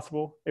as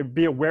possible and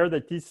be aware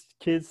that these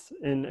kids,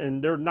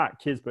 and they're not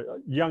kids, but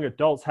young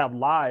adults, have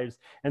lives,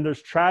 and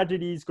there's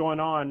tragedies going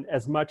on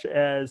as much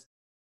as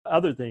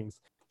other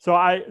things.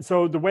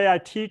 So the way I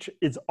teach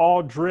is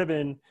all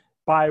driven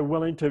by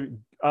willing to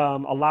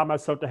allow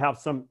myself to have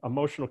some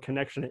emotional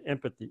connection and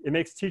empathy. It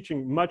makes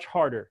teaching much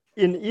harder.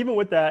 And even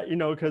with that,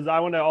 because I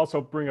want to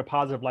also bring a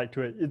positive light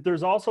to it,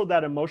 there's also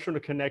that emotional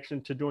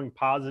connection to doing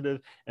positive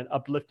and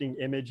uplifting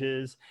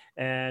images.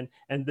 And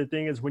the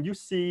thing is, when you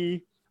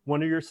see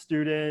one of your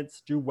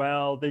students do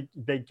well,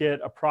 they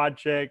get a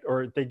project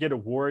or they get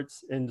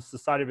awards in the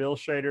Society of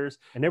Illustrators,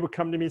 and they would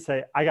come to me and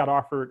say, I got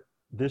offered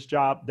this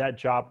job, that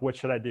job, what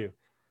should I do?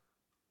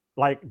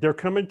 Like, they're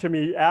coming to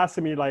me,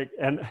 asking me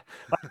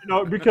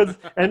because,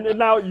 and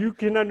now you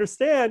can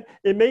understand,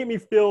 it made me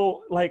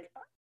feel like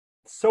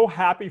so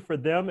happy for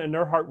them and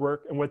their hard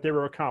work and what they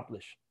were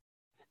accomplished.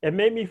 It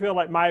made me feel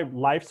like my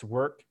life's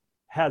work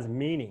has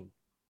meaning,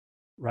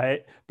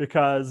 right?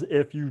 Because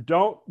if you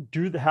don't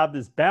have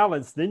this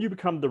balance, then you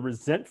become the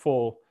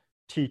resentful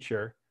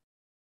teacher.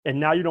 And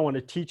now you don't want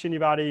to teach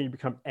anybody, and you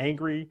become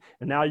angry.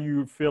 And now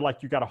you feel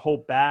like you got to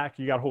hold back,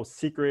 you got to hold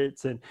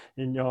secrets, and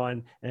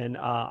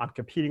I'm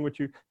competing with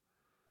you.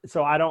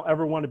 So I don't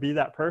ever want to be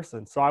that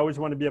person. So I always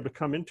want to be able to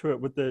come into it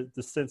with the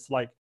sense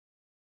like,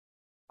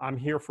 I'm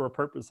here for a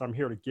purpose. I'm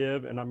here to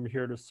give, and I'm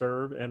here to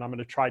serve, and I'm going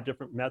to try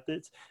different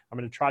methods. I'm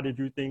going to try to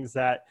do things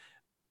that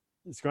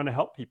is going to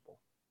help people.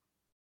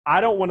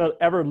 I don't want to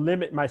ever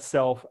limit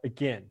myself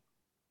again.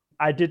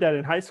 I did that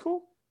in high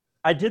school.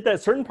 I did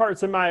that certain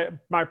parts in my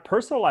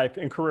personal life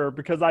and career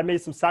because I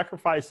made some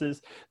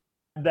sacrifices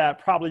that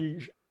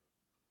probably,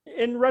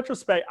 in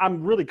retrospect,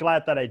 I'm really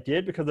glad that I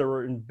did because there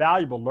were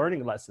invaluable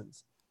learning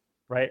lessons,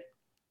 right?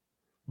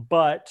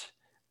 But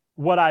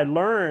what I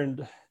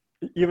learned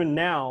even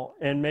now,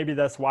 and maybe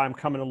that's why I'm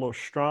coming a little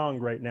strong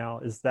right now,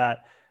 is that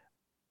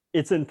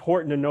it's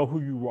important to know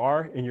who you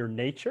are in your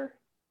nature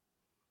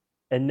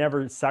and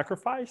never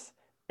sacrifice,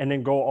 and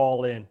then go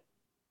all in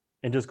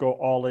and just go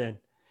all in.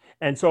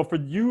 And so for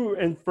you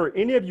and for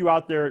any of you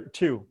out there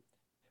too,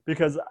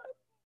 because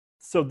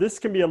so this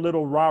can be a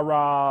little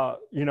rah-rah,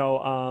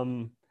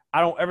 I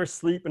don't ever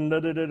sleep and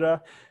da-da-da-da,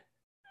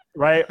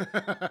 right?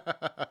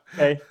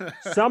 Okay.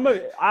 Some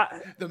of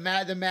the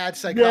mad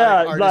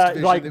psychotic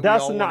artist like that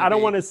that's we all not, I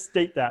don't want to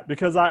state that,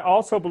 because I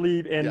also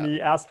believe in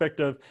the aspect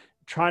of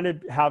trying to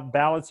have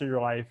balance in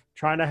your life,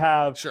 trying to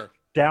have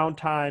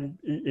downtime,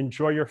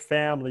 enjoy your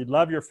family,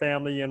 love your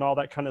family, and all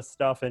that kind of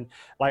stuff. And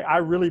like, I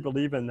really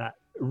believe in that,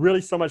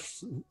 really so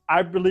much.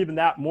 I believe in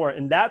that more.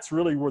 And that's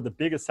really where the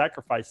biggest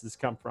sacrifices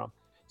come from.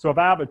 So if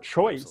I have a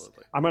choice,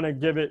 I'm going to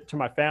give it to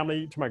my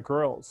family, to my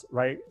girls,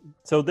 right?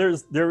 So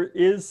there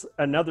is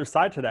another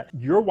side to that.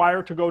 You're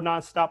wired to go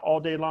nonstop all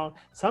day long.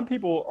 Some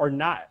people are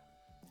not.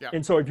 Yeah.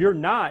 And so if you're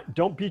not,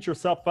 don't beat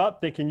yourself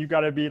up thinking you got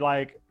to be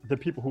like the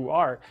people who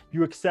are.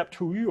 You accept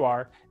who you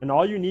are, and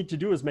all you need to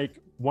do is make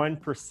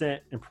 1%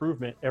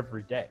 improvement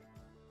every day.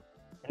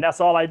 And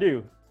that's all I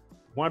do,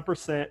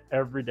 1%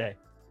 every day.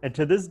 And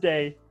to this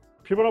day,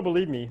 people don't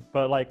believe me,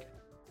 but like,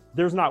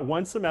 there's not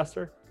one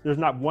semester, there's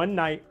not one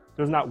night,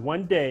 there's not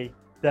one day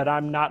that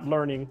I'm not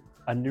learning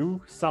a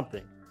new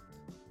something.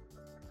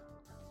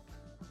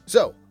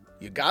 So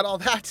you got all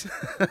that?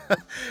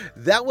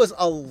 That was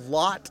a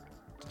lot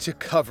to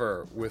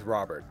cover with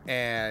Robert,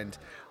 and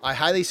I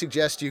highly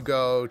suggest you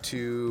go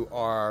to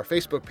our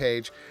Facebook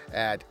page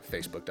at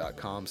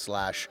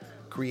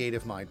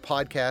facebook.com/Creative Mind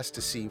Podcast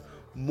to see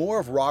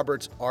more of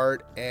Robert's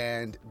art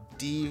and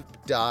deep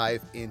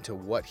dive into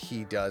what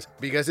he does,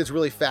 because it's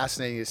really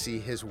fascinating to see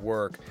his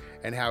work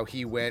and how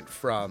he went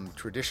from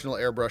traditional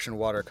airbrush and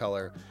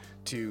watercolor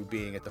to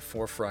being at the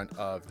forefront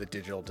of the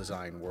digital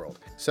design world.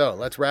 So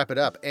let's wrap it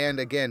up. And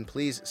again,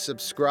 please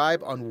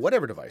subscribe on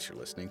whatever device you're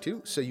listening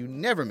to so you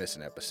never miss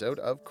an episode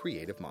of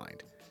Creative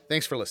Mind.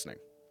 Thanks for listening.